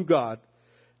is from God,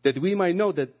 that we might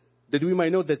know the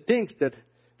things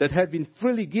that have been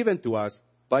freely given to us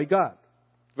by God.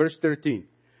 Verse 13.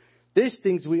 These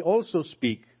things we also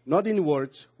speak, not in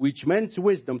words which man's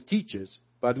wisdom teaches,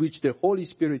 but which the Holy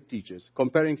Spirit teaches,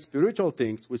 comparing spiritual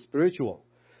things with spiritual.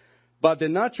 But the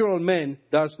natural man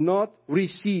does not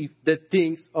receive the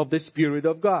things of the Spirit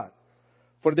of God,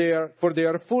 for they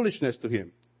are foolishness to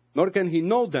him, nor can he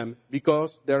know them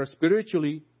because they are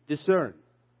spiritually discerned.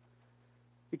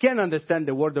 You can't understand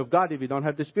the Word of God if you don't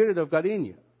have the Spirit of God in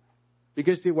you.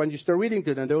 Because when you start reading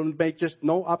to them, they will make just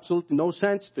absolutely no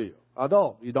sense to you at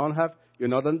all. You're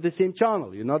not on the same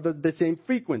channel. You're not on the same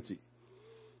frequency.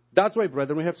 That's why,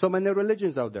 brethren, we have so many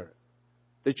religions out there.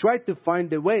 They try to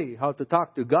find a way how to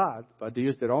talk to God, but they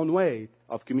use their own way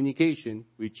of communication,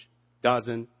 which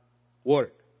doesn't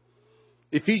work.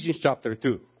 Ephesians chapter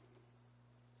 2.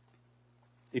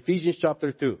 Ephesians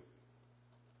chapter 2.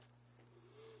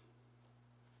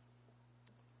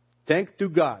 Thank to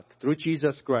God through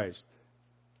Jesus Christ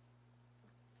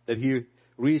that He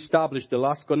reestablished the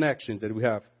lost connection that we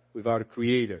have with our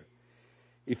Creator.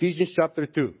 Ephesians chapter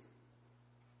 2.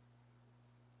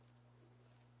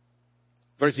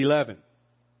 Verse 11.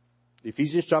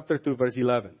 Ephesians chapter 2, verse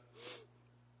 11.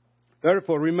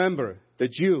 Therefore remember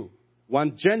that you,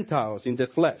 one Gentiles in the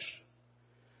flesh,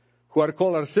 who are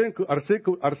called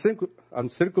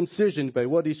uncircumcision by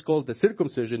what is called the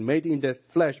circumcision made in the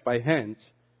flesh by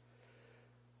hands,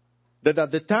 that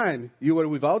at the time you were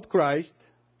without Christ,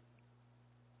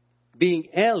 being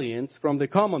aliens from the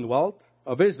commonwealth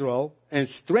of Israel and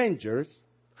strangers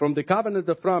from the covenant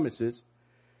of promises,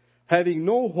 having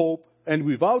no hope and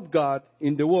without God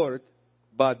in the world,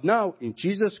 but now in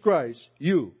Jesus Christ,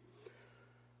 you,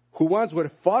 who once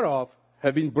were far off,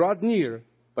 have been brought near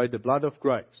by the blood of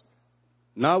Christ.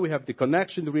 Now we have the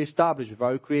connection reestablished with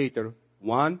our Creator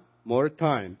one more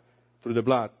time through the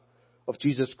blood of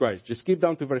Jesus Christ. Just skip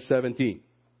down to verse 17.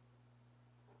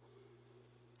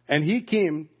 And He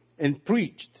came and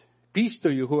preached peace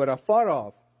to you who are afar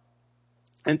off,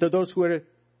 and to those who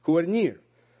are near.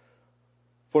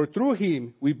 For through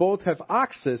Him we both have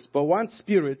access by one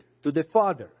Spirit to the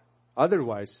Father.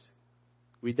 Otherwise,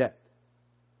 we're dead.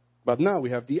 But now we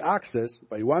have the access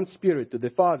by one Spirit to the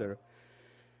Father.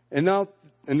 And now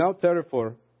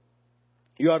therefore,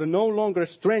 you are no longer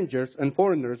strangers and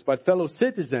foreigners, but fellow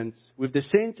citizens with the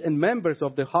saints and members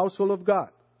of the household of God,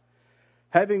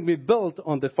 having been built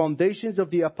on the foundations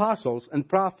of the apostles and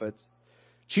prophets,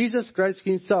 Jesus Christ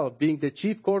Himself being the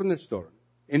chief cornerstone,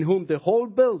 in whom the whole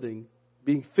building,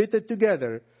 being fitted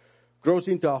together, grows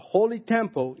into a holy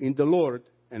temple in the Lord,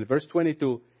 And verse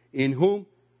 22, in whom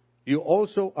you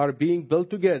also are being built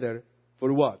together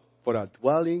for what? For a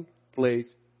dwelling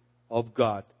place of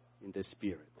God in the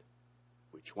Spirit,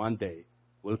 which one day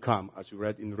will come, as we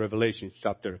read in Revelation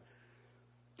chapter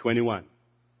 21.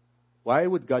 Why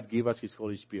would God give us His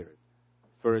Holy Spirit?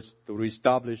 First, to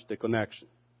reestablish the connection.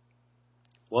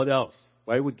 What else?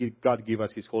 Why would God give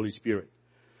us His Holy Spirit?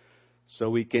 So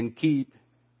we can keep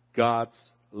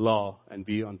God's law and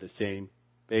be on the same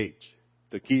page.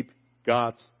 To keep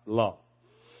God's law.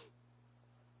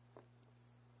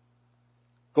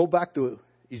 Go back to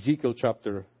Ezekiel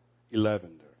chapter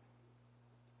 11 there.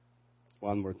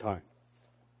 One more time.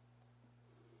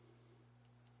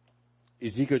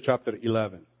 Ezekiel chapter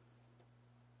 11.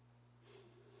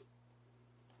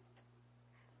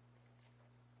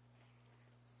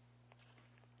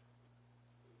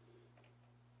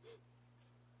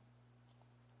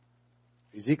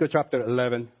 Ezekiel chapter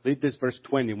 11, read this verse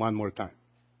 20 one more time.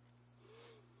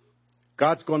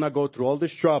 God's going to go through all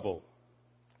this trouble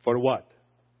for what?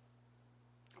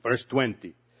 Verse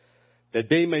 20. That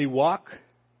they may walk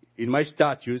in my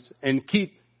statutes and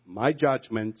keep my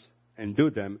judgments and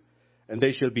do them, and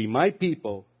they shall be my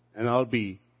people, and I'll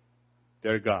be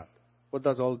their God. What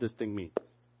does all this thing mean?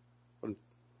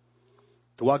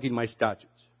 To walk in my statutes.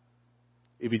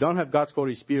 If you don't have God's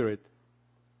Holy Spirit,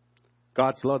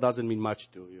 God's law doesn't mean much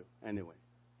to you anyway.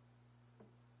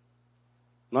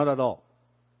 Not at all.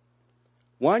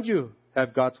 Once you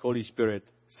have God's Holy Spirit,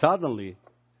 suddenly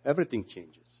everything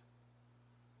changes.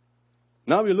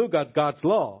 Now you look at God's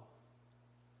law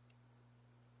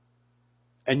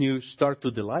and you start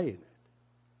to delight in it.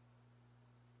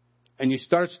 And you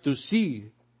start to see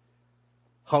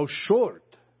how short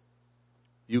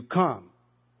you come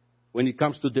when it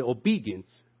comes to the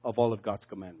obedience of all of God's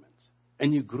commandments.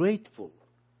 And you're grateful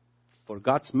for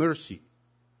God's mercy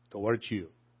towards you.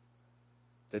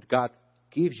 That God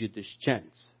gives you this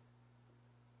chance.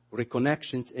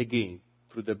 Reconnections again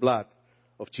through the blood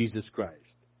of Jesus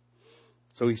Christ.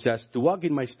 So He says, to walk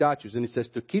in my statutes. And He says,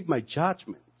 to keep my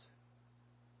judgments.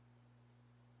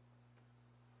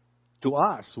 To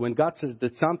us, when God says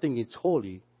that something is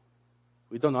holy,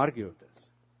 we don't argue with this.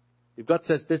 If God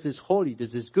says this is holy,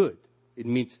 this is good, it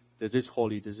means this is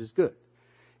holy, this is good.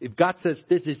 If God says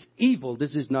this is evil,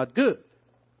 this is not good,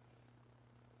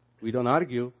 we don't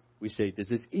argue. We say this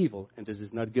is evil and this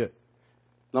is not good.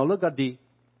 Now look at the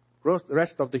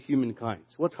rest of the humankind.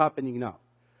 What's happening now?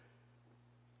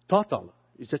 Total.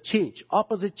 It's a change.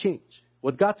 Opposite change.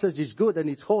 What God says is good and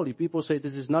it's holy, people say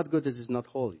this is not good, this is not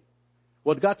holy.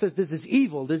 What God says this is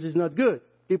evil, this is not good.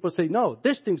 People say no,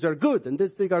 these things are good and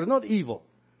these things are not evil.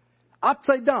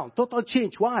 Upside down. Total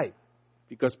change. Why?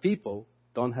 Because people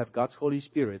don't have God's Holy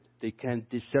Spirit. They can't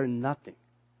discern nothing.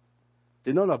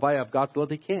 They don't abide of God's law.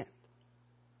 They can't.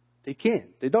 They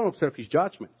can't. They don't observe His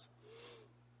judgments.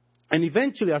 And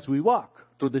eventually, as we walk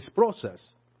through this process,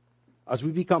 as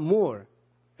we become more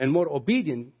and more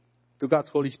obedient to God's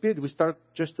Holy Spirit, we start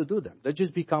just to do them. They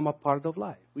just become a part of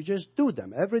life. We just do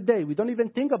them every day. We don't even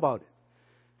think about it.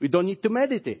 We don't need to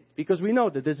meditate because we know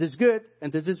that this is good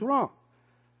and this is wrong.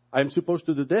 I'm supposed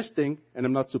to do this thing and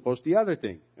I'm not supposed to the other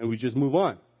thing. And we just move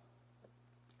on.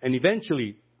 And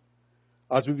eventually,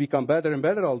 as we become better and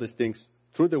better at all these things,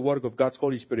 through the work of God's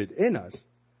Holy Spirit in us,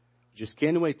 we just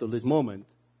can't wait till this moment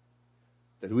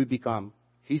that we become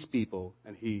His people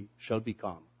and He shall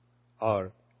become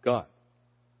our God.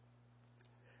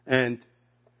 And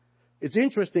it's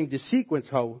interesting, the sequence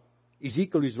how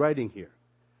Ezekiel is writing here.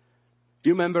 Do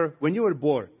you remember when you were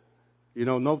born? You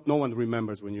know, no one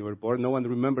remembers when you were born. No one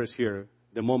remembers here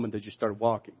the moment that you start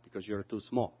walking because you're too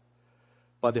small.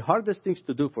 But the hardest things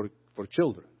to do for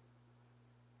children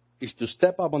is to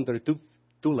step up on their two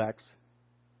legs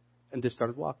and they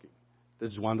start walking.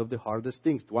 This is one of the hardest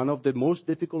things, one of the most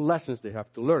difficult lessons they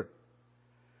have to learn.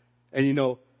 And, you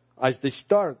know, as they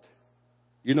start,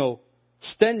 you know,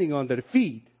 standing on their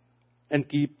feet and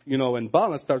keep, you know, and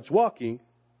balance starts walking,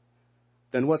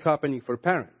 then what's happening for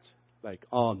parents? Like,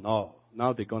 oh no,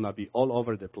 now they're going to be all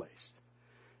over the place.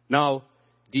 Now,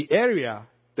 the area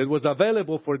that was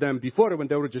available for them before when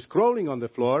they were just crawling on the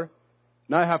floor,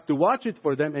 now I have to watch it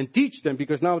for them and teach them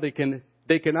because now they can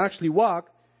actually walk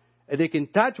and they can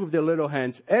touch with their little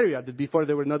hands area that before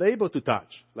they were not able to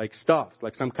touch, like stuffs,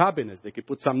 like some cabinets. They could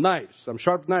put some knives, some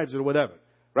sharp knives or whatever.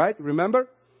 Right? Remember?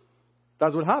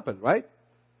 That's what happened, right?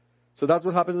 So that's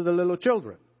what happened to the little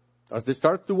children. As they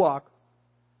start to walk,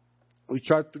 we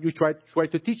try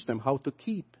to teach them how to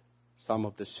keep some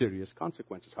of the serious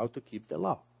consequences, how to keep the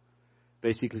law,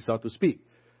 basically, so to speak.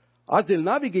 As they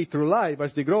navigate through life,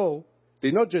 as they grow,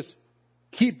 they not just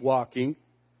keep walking,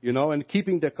 you know, and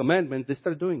keeping the commandments, they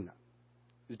start doing that.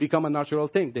 It's become a natural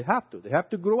thing. They have to. They have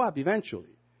to grow up eventually.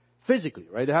 Physically,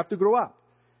 right? They have to grow up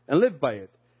and live by it.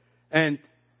 And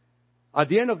at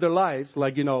the end of their lives,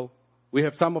 like, we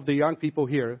have some of the young people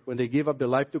here, when they give up their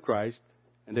life to Christ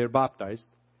and they're baptized,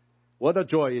 what a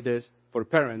joy it is for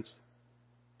parents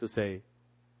to say,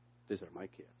 these are my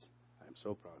kids. I'm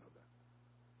so proud of them.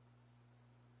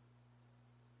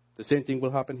 The same thing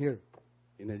will happen here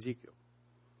in Ezekiel.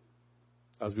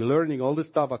 As we're learning all this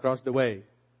stuff across the way,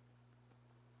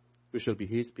 we shall be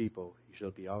His people. He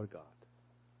shall be our God.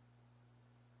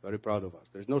 Very proud of us.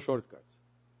 There's no shortcuts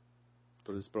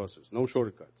to this process. No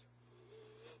shortcuts.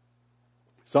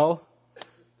 So,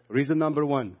 reason number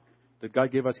 1, that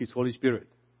God gave us His Holy Spirit.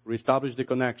 Reestablish the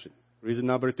connection. Reason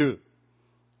number 2,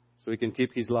 so we can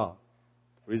keep His law.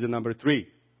 Reason number 3,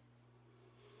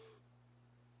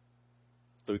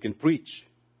 so we can preach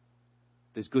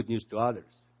this good news to others.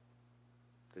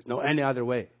 There's no any other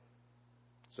way.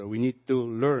 So we need to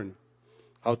learn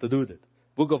how to do that.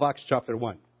 Book of Acts chapter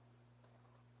 1.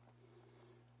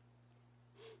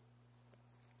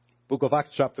 Book of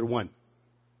Acts chapter 1.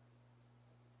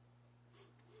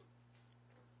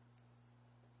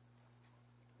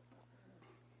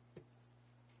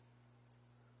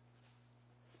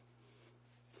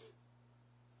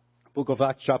 Book of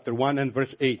Acts chapter 1 and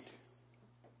verse 8.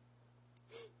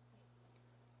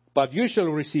 But you shall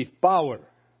receive power,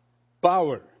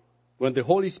 when the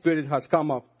Holy Spirit has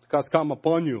come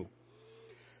upon you.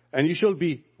 And you shall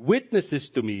be witnesses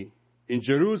to me in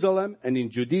Jerusalem and in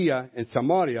Judea and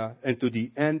Samaria and to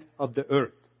the end of the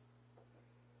earth.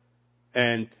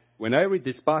 And when I read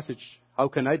this passage, how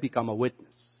can I become a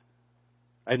witness?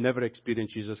 I never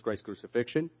experienced Jesus Christ's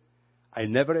crucifixion. I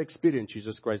never experienced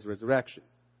Jesus Christ's resurrection.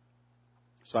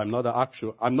 So I'm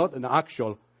not an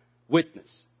actual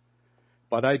witness.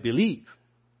 But I believe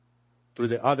through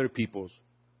the other people's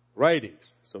writings.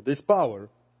 So this power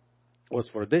was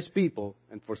for these people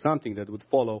and for something that would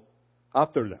follow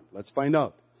after them. Let's find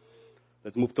out.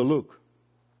 Let's move to Luke.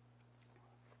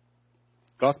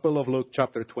 Gospel of Luke,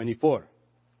 chapter 24.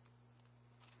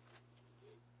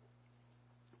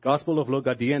 Gospel of Luke,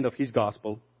 at the end of his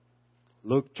gospel,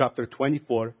 Luke chapter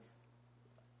 24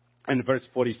 and verse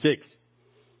 46.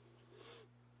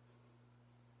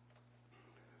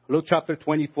 Luke chapter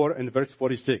 24 and verse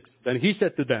 46. Then he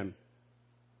said to them,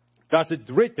 "Thus it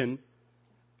written,"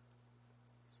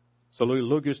 so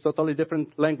Luke uses totally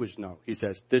different language now. He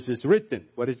says, "This is written."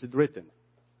 What is it written?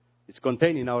 It's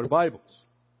contained in our Bibles.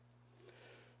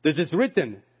 "This is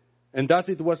written, and thus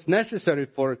it was necessary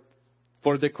for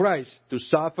the Christ to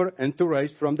suffer and to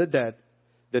rise from the dead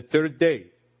the third day."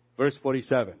 Verse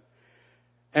 47.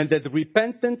 "And that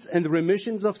repentance and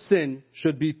remissions of sin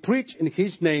should be preached in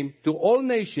His name to all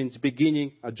nations,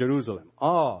 beginning at Jerusalem."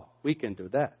 We can do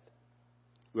that.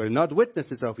 We're not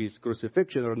witnesses of His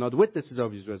crucifixion or not witnesses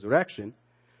of His resurrection,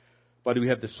 but we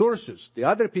have the sources, the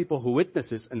other people who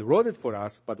witnesses and wrote it for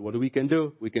us. But what we can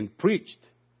do, we can preach.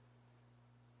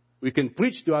 We can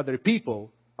preach to other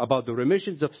people about the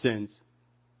remissions of sins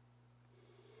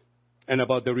and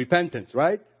about the repentance,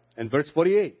 right? And verse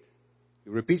 48. He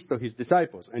repeats to His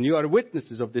disciples, "And you are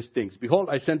witnesses of these things. Behold,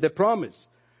 I send the promise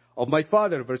of my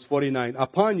Father," verse 49,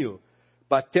 "upon you.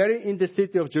 But tarry in the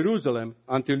city of Jerusalem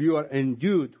until you are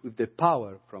endued with the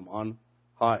power from on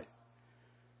high."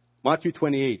 Matthew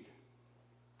 28.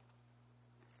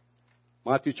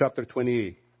 Matthew chapter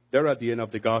 28. They're at the end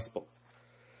of the gospel.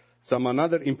 Some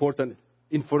another important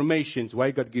informations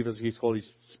why God gives us His Holy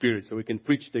Spirit, so we can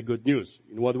preach the good news.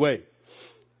 In what way?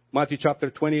 Matthew chapter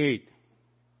 28.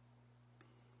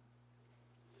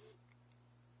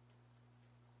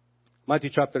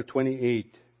 Matthew chapter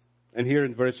 28, and here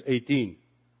in verse 18.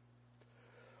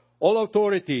 "All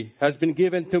authority has been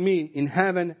given to me in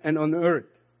heaven and on earth."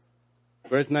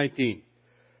 Verse 19.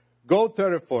 "Go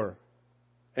therefore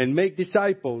and make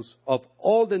disciples of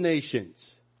all the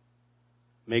nations."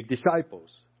 Make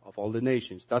disciples of all the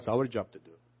nations. That's our job to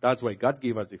do. That's why God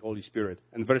gave us the Holy Spirit.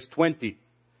 And verse 20.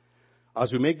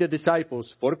 "As we make the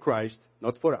disciples for Christ,"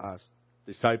 not for us,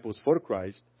 disciples for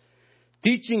Christ,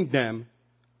 "teaching them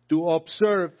to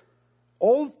observe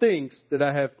all things that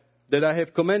I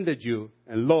have commanded you,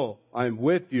 and lo, I am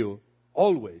with you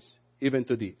always, even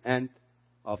to the end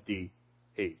of the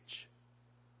age."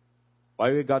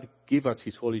 Why will God give us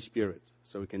His Holy Spirit?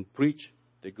 So we can preach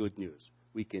the good news.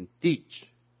 We can teach.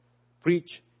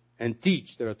 Preach and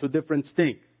teach. There are two different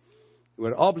things.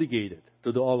 We're obligated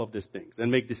to do all of these things and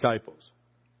make disciples.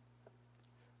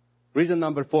 Reason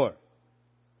number 4.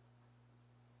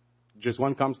 Just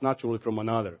one comes naturally from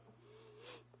another.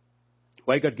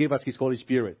 Why God gave us His Holy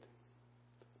Spirit?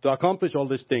 To accomplish all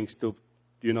these things, to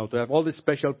have all this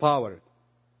special power.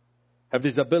 have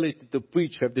this ability to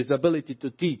preach, have this ability to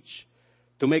teach,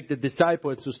 to make the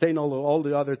disciple and sustain all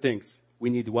the other things. We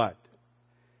need what?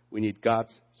 We need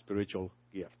God's spiritual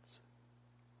gifts.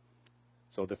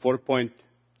 So the fourth point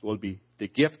will be the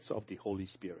gifts of the Holy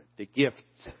Spirit. The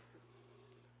gifts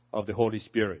of the Holy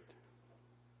Spirit.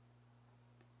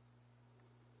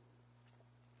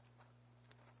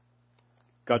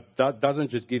 God doesn't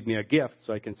just give me a gift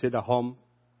so I can sit at home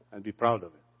and be proud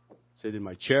of it. Sit in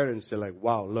my chair and say like,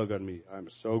 wow, look at me. I'm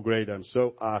so great. I'm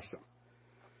so awesome.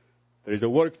 There is a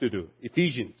work to do.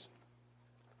 Ephesians.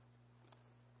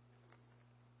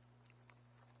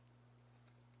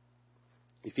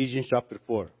 Ephesians chapter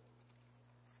 4.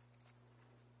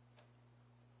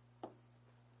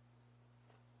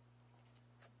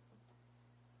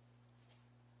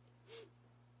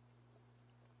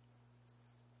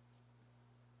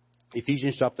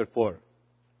 Ephesians chapter 4.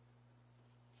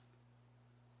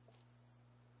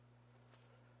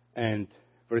 And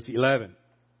verse 11.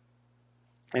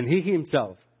 And he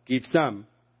himself gives some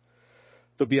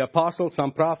to be apostles,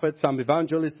 some prophets, some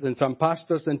evangelists, and some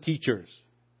pastors and teachers.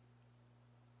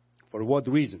 For what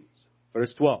reasons?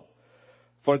 Verse 12.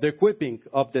 For the equipping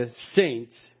of the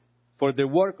saints, for the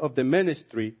work of the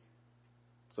ministry.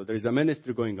 So there is a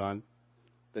ministry going on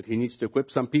that he needs to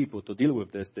equip some people to deal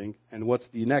with this thing. And what's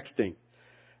the next thing?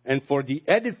 And for the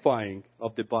edifying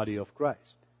of the body of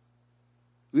Christ.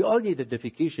 We all need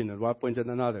edification at one point and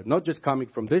another. Not just coming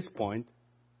from this point,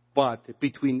 but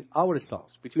between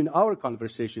ourselves, between our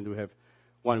conversation we have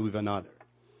one with another.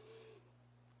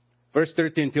 Verse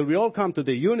 13, till we all come to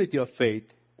the unity of faith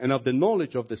and of the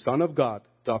knowledge of the Son of God,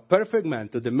 to a perfect man,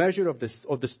 to the measure of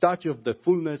the stature of the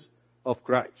fullness of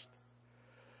Christ.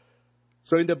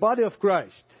 So in the body of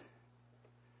Christ,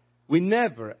 we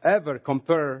never, ever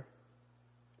compare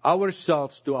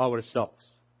ourselves to ourselves.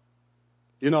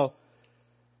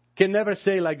 Can never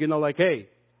say hey,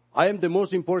 I am the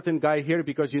most important guy here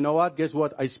because you know what? Guess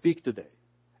what? I speak today.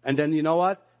 And then you know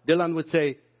what? Dylan would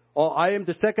say, oh, I am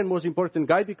the second most important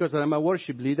guy because I'm a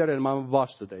worship leader and I'm a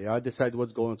boss today. I decide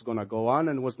what's going to go on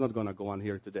and what's not going to go on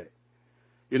here today.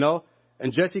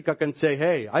 And Jessica can say,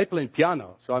 hey, I play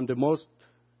piano, so I'm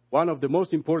one of the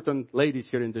most important ladies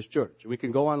here in this church. We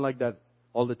can go on like that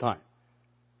all the time.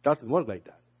 It doesn't work like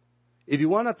that. If you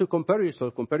wanted to compare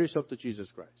yourself to Jesus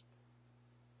Christ.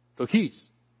 To His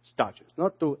statutes,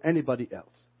 not to anybody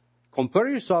else. Compare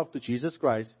yourself to Jesus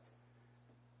Christ,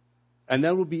 and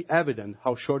then will be evident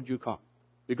how short you come.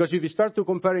 Because if you start to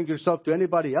comparing yourself to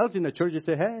anybody else in the church, you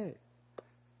say, hey,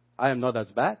 I am not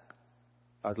as bad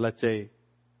as, let's say,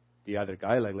 the other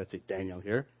guy, like let's say Daniel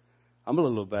here. I'm a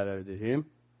little better than him.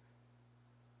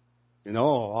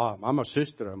 I'm a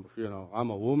sister. I'm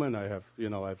a woman.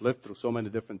 I've lived through so many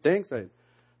different things. I'm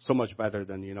so much better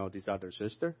than, this other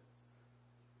sister.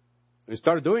 When we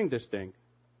start doing this thing,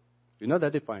 we're not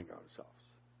edifying ourselves.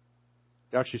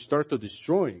 We actually start to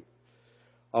destroying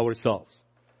ourselves.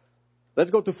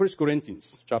 Let's go to 1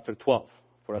 Corinthians chapter 12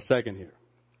 for a second here.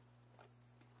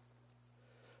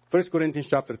 1 Corinthians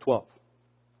chapter 12.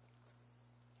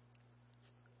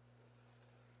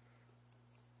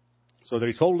 So there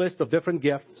is a whole list of different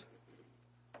gifts.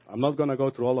 I'm not going to go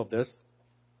through all of this.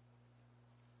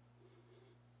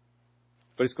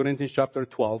 1 Corinthians chapter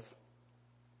 12.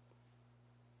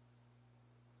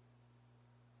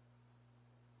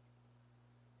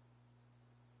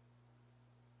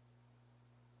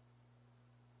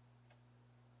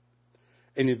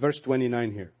 And in verse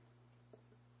 29 here.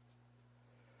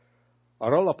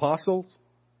 Are all apostles?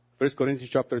 1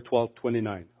 Corinthians chapter 12,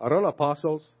 29. Are all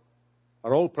apostles?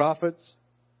 Are all prophets?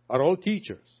 Are all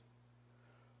teachers?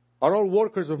 Are all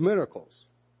workers of miracles?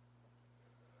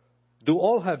 Do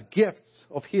all have gifts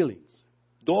of healings?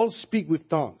 Do all speak with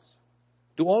tongues?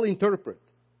 Do all interpret?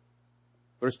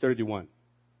 Verse 31.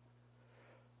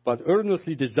 But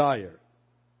earnestly desire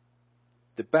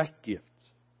the best gifts.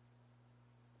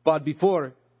 But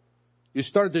before you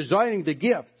start desiring the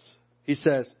gifts, he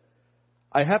says,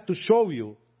 I have to show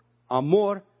you a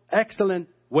more excellent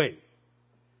way.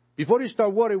 Before you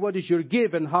start worrying what is your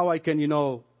gift and how I can,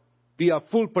 be a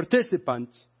full participant,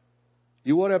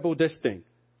 you worry about this thing.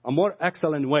 A more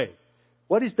excellent way.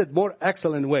 What is that more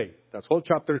excellent way? That's whole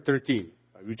chapter 13,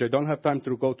 which I don't have time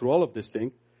to go through all of this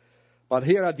thing. But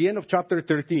here at the end of chapter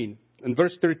 13, in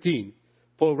verse 13,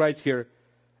 Paul writes here,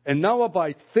 and now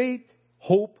abide faith,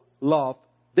 hope, love,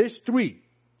 these three.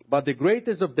 But the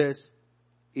greatest of this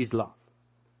is love.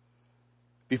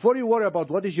 Before you worry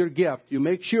about what is your gift, you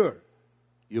make sure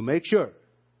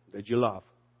that you love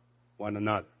one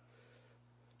another.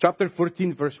 Chapter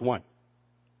 14, verse 1.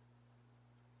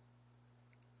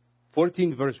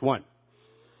 14, verse 1.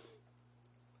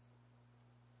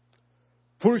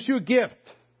 Pursue gift.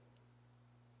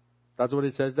 That's what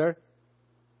it says there.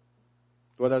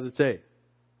 What does it say?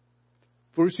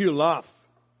 Pursue love.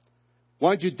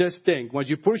 Once you do this thing, once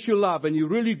you pursue love and you're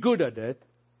really good at it,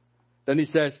 then he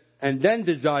says, and then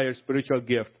desire spiritual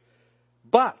gift.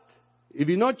 But if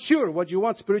you're not sure what you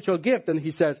want spiritual gift, then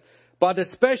he says, but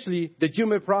especially that you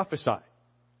may prophesy.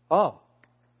 Oh,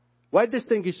 why this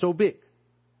thing is so big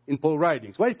in Paul's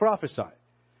writings? Why prophesy?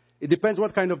 It depends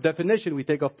what kind of definition we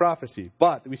take of prophecy.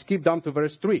 But we skip down to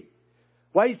verse 3.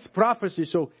 Why is prophecy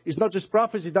so? It's not just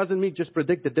prophecy. It doesn't mean just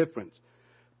predict the difference.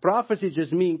 Prophecy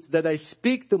just means that I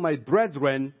speak to my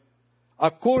brethren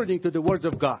according to the words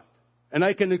of God. And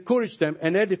I can encourage them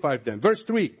and edify them. Verse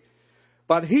 3.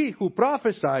 But he who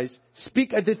prophesies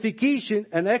speak edification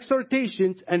and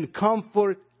exhortations and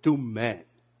comfort to men.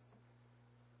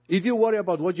 If you worry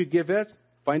about what you give us,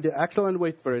 find the excellent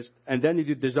way first. And then if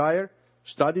you desire,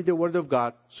 study the Word of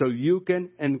God so you can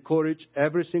encourage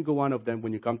every single one of them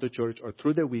when you come to church or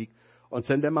through the week or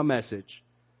send them a message.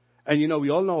 And we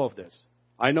all know of this.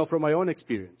 I know from my own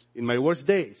experience. In my worst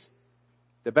days,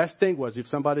 the best thing was if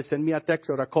somebody sent me a text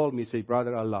or a call me, say,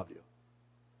 brother, I love you.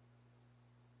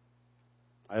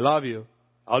 I love you.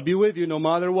 I'll be with you no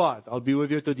matter what. I'll be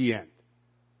with you to the end.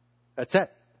 That's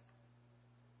it.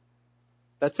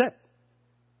 That's it.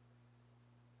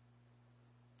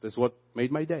 That's what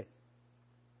made my day.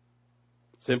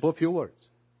 Simple few words.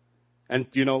 And,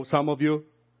 some of you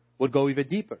would go even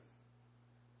deeper.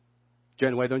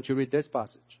 Jen, why don't you read this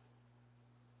passage?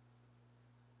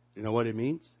 You know what it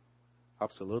means?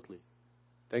 Absolutely.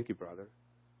 Thank you, brother.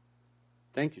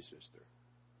 Thank you, sister.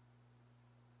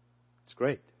 It's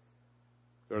great.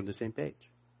 We're on the same page.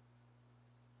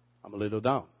 I'm a little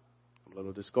down. I'm a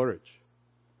little discouraged.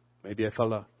 Maybe I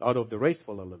fell out of the race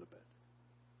for a little bit.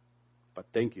 But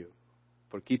thank you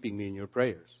for keeping me in your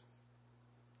prayers.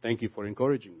 Thank you for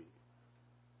encouraging me.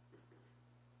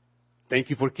 Thank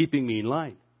you for keeping me in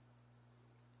line.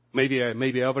 Maybe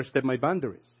I overstepped my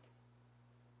boundaries.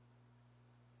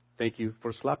 Thank you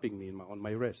for slapping me on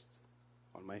my wrist,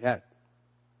 on my head.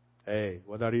 Hey,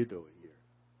 what are you doing here?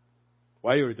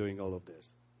 Why are you doing all of this?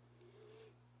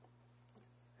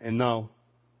 And now,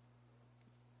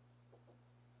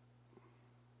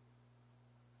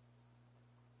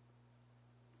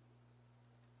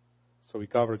 so we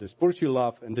covered this. Pursue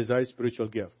love and desire spiritual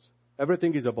gifts.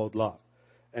 Everything is about love,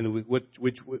 and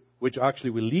which actually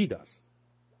will lead us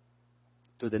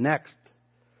to the next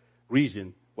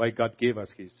reason why God gave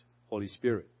us His Holy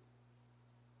Spirit.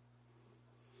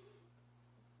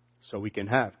 So we can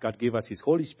God gave us His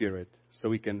Holy Spirit so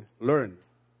we can learn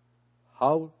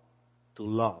how to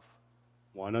love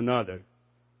one another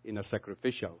in a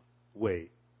sacrificial way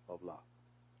of love.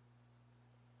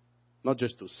 Not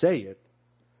just to say it,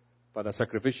 but a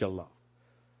sacrificial love.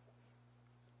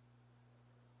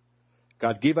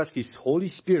 God gave us His Holy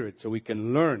Spirit so we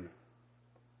can learn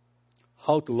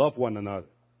how to love one another.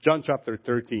 John chapter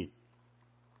 13.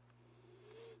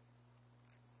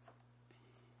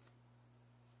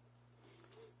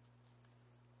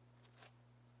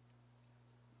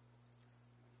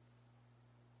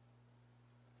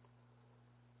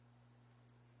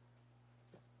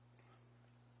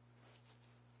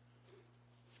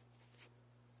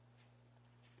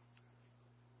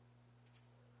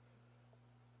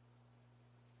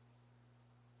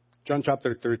 John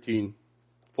chapter 13,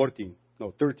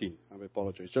 I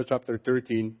apologize. John chapter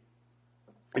 13,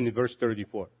 and in verse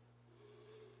 34.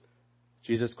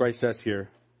 Jesus Christ says here,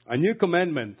 a new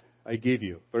commandment I give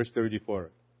you, verse 34,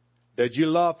 that you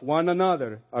love one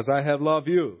another as I have loved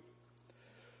you,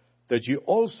 that you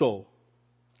also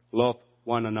love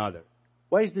one another.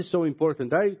 Why is this so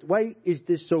important? Why is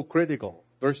this so critical?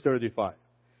 Verse 35.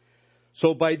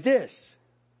 So by this,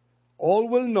 all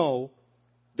will know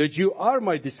that you are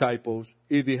my disciples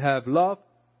if you have love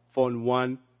for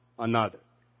one another.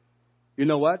 You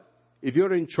know what? If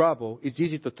you're in trouble, it's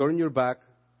easy to turn your back,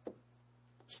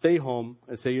 stay home,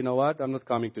 and say, you know what? I'm not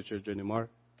coming to church anymore.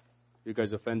 You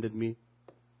guys offended me.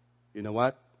 You know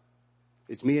what?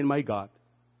 It's me and my God.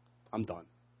 I'm done.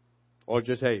 Or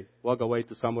just, hey, walk away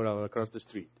to somewhere across the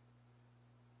street.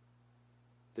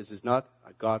 This is not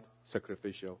a God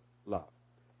sacrificial love.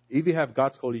 If you have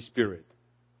God's Holy Spirit,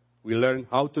 we learn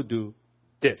how to do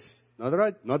this. Not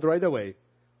right away,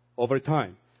 over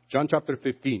time. John chapter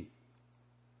 15.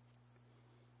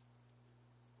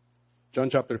 John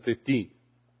chapter 15.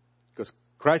 Because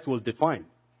Christ will define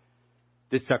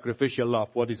this sacrificial love,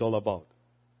 what it's all about.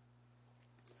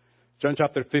 John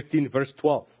chapter 15, verse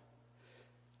 12.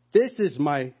 This is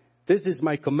my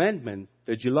commandment,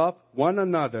 that you love one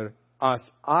another as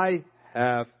I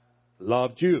have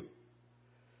loved you.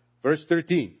 Verse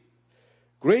 13.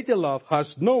 greater love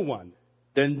has no one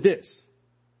than this,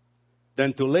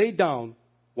 than to lay down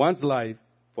one's life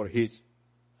for his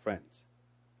friends.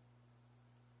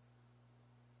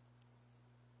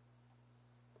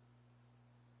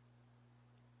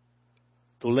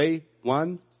 To lay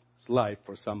one's life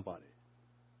for somebody.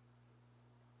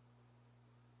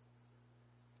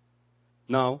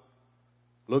 Now,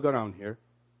 look around here.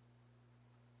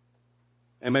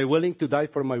 Am I willing to die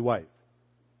for my wife?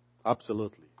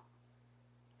 Absolutely.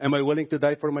 Am I willing to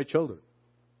die for my children?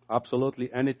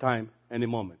 Absolutely. Anytime, any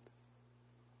moment.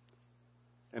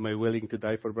 Am I willing to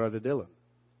die for Brother Dylan?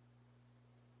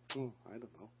 I don't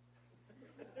know.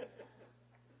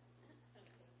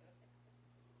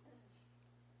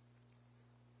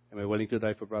 Am I willing to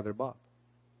die for Brother Bob?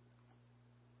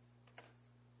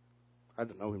 I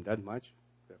don't know him that much.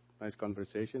 We have a nice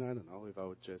conversation. I don't know if I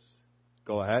would just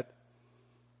go ahead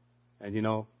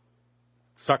and,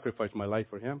 sacrifice my life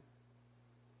for him.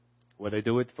 Would I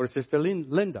do it for Sister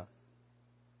Linda?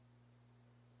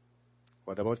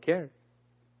 What about Carrie?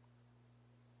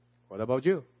 What about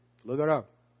you? Look around.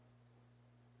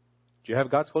 Do you have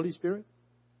God's Holy Spirit?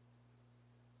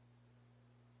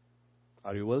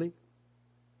 Are you willing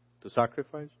to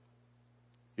sacrifice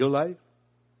your life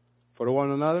for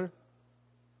one another?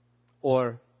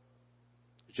 Or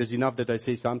it's just enough that I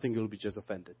say something, you'll be just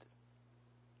offended.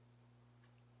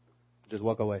 Just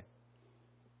walk away.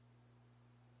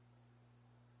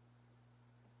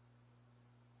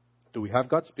 Do we have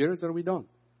God's Spirit or we don't?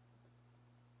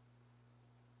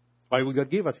 Why would God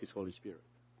give us His Holy Spirit?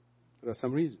 There are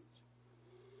some reasons.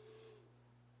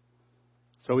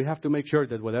 So we have to make sure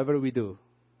that whatever we do,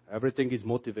 everything is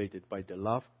motivated by the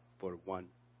love for one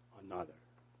another.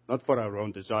 Not for our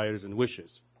own desires and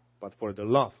wishes, but for the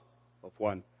love of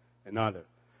one another.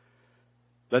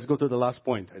 Let's go to the last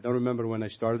point. I don't remember when I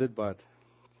started, but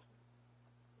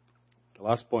the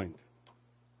last point.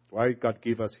 Why God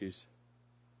gave us His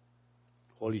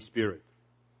Holy Spirit.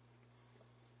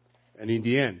 And in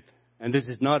the end, and this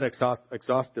is not an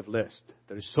exhaustive list.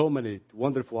 There is so many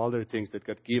wonderful other things that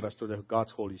God gave us to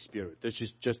God's Holy Spirit. This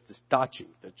is just this touching.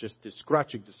 That's just this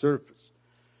scratching the surface.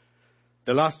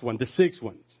 The last one, the sixth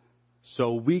one.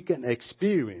 So we can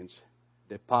experience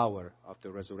the power of the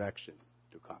resurrection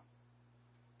to come.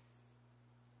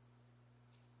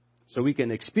 So we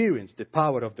can experience the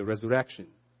power of the resurrection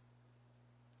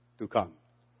to come.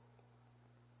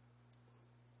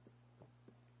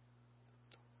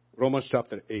 Romans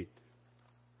chapter 8.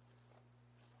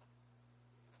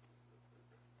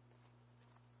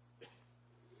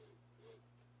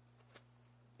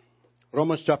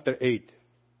 Romans chapter 8.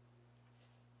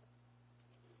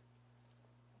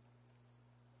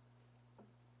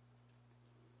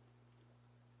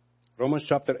 Romans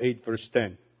chapter 8, verse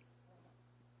 10.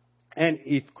 And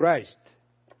if Christ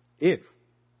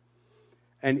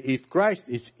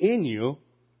is in you,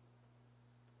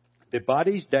 the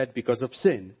body is dead because of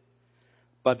sin,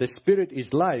 but the Spirit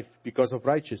is life because of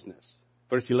righteousness.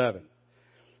 Verse 11.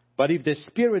 But if the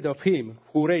Spirit of Him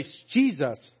who raised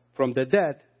Jesus from the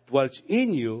dead dwells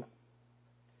in you,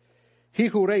 He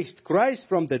who raised Christ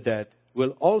from the dead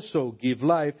will also give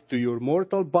life to your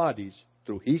mortal bodies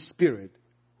through His Spirit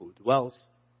who dwells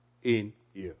in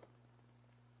you.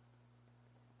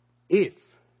 If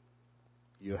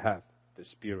you have the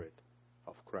Spirit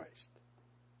of Christ.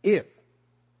 If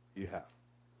you have.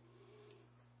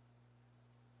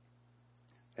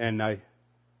 And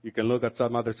you can look at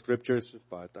some other scriptures,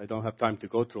 but I don't have time to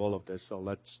go through all of this, so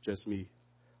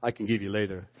I can give you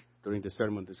later during the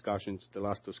sermon discussions, the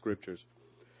last two scriptures.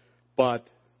 But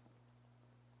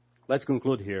let's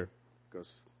conclude here, because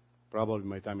probably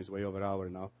my time is way over an hour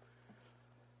now.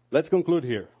 Let's conclude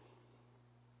here.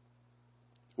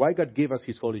 Why God gave us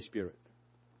His Holy Spirit?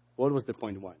 What was the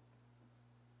point one?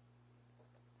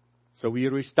 So we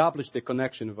reestablished the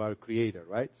connection with our Creator,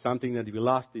 right? Something that we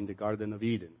lost in the Garden of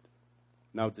Eden.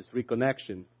 Now this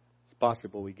reconnection is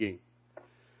possible again.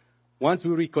 Once we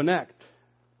reconnect,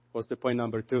 what's the point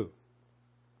number two?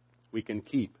 We can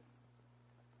keep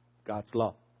God's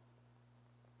law.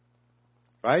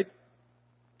 Right?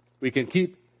 We can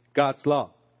keep God's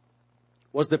law.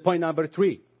 What's the point number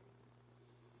three?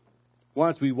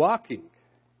 Once we're walking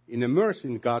and immersed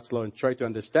in God's law and try to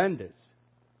understand this,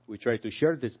 we try to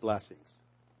share these blessings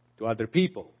to other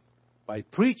people by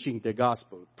preaching the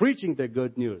gospel, preaching the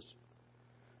good news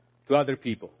to other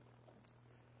people.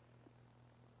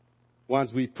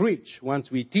 Once we preach, once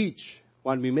we teach,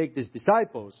 when we make these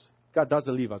disciples, God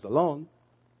doesn't leave us alone.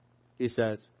 He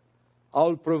says,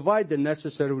 I'll provide the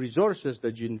necessary resources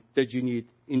that you need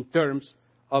in terms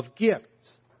of gifts.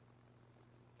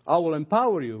 I will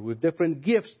empower you with different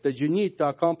gifts that you need to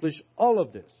accomplish all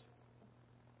of this.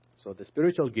 So the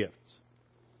spiritual gifts.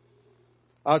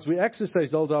 As we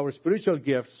exercise all our spiritual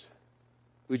gifts,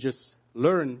 we just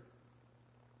learn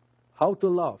how to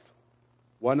love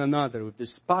one another with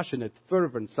this passionate,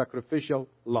 fervent, sacrificial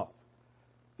love.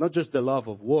 Not just the love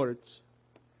of words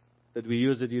that we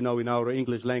use it, in our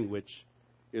English language.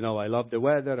 I love the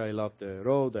weather, I love the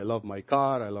road, I love my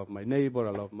car, I love my neighbor,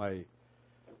 I love my,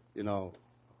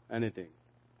 anything.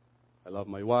 I love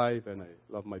my wife, and I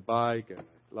love my bike, and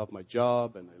I love my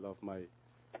job, and I love my...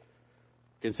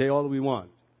 can say all we want.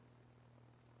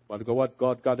 But what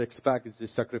God expects is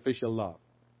this sacrificial love.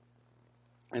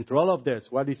 And through all of this,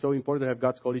 what is so important to have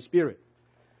God's Holy Spirit?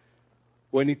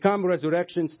 When it comes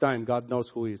resurrection's time, God knows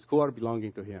who are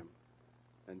belonging to Him.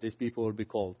 And these people will be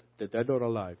called, the dead or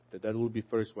alive. The dead will be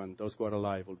first one. Those who are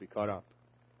alive will be caught up.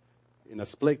 In a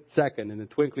split second, in the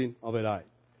twinkling of an eye.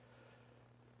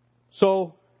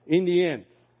 So, in the end,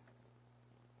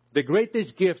 the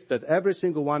greatest gift that every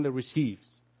single one that received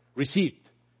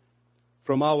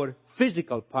from our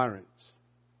physical parents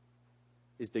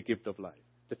is the gift of life.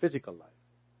 The physical life.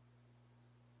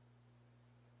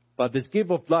 But this gift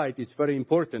of life is very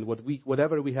important,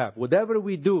 whatever we have. Whatever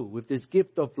we do with this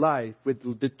gift of life, it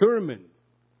will determine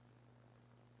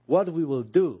what we will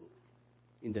do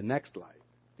in the next life,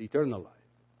 the eternal life,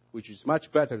 which is much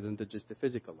better than just the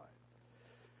physical life.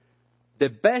 The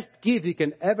best gift you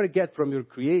can ever get from your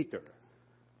Creator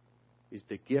is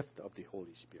the gift of the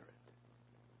Holy Spirit.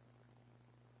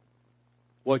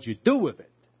 What you do with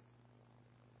it,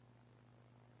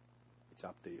 it's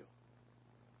up to you.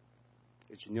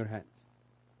 It's in your hands.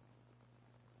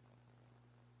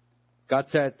 God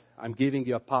said, I'm giving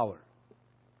you a power.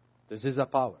 This is a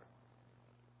power.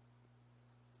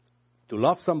 To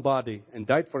love somebody and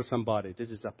die for somebody, this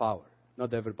is a power.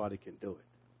 Not everybody can do it.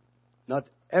 Not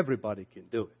everybody can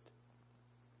do it.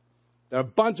 There are a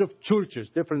bunch of churches,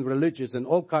 different religions, and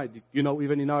all kinds,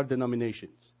 even in our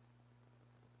denominations.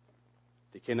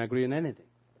 They can't agree on anything.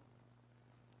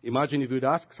 Imagine if you would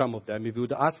ask some of them, if you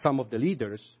would ask some of the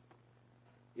leaders,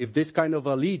 if this kind of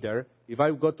a leader, if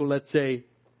I go to, let's say,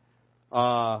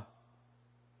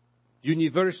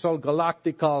 universal,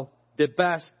 galactical, the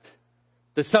best,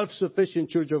 the self-sufficient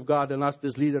Church of God, and ask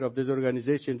this leader of this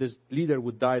organization, this leader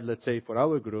would die, let's say, for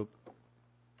our group,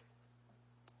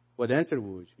 what answer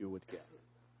you would get?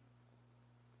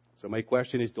 So my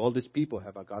question is, do all these people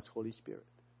have a God's Holy Spirit?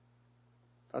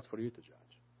 That's for you to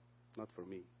judge, not for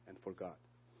me and for God.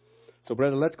 So,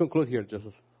 brother, let's conclude here. Just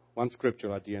one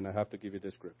scripture at the end. I have to give you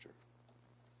this scripture.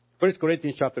 1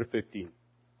 Corinthians chapter 15.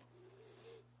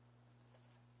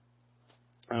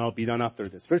 And I'll be done after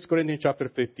this. 1 Corinthians chapter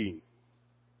 15.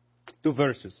 2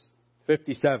 verses.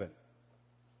 57.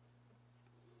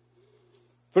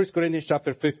 1 Corinthians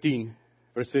chapter 15,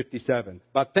 verse 57.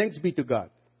 But thanks be to God,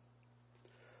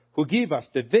 who gave us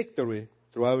the victory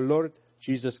through our Lord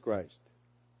Jesus Christ.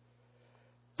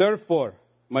 Therefore,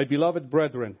 my beloved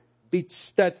brethren, be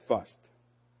steadfast,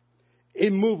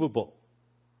 immovable,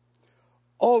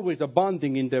 always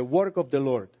abounding in the work of the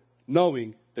Lord,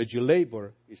 knowing that your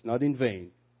labor is not in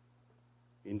vain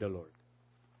in the Lord.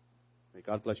 May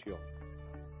God bless you all.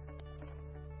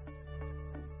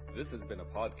 This has been a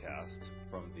podcast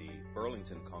from the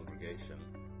Burlington congregation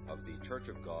of the Church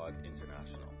of God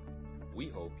International. We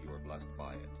hope you are blessed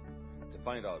by it. To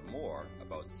find out more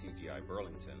about CGI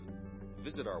Burlington,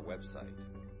 visit our website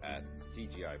at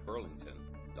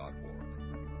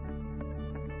cgiburlington.org.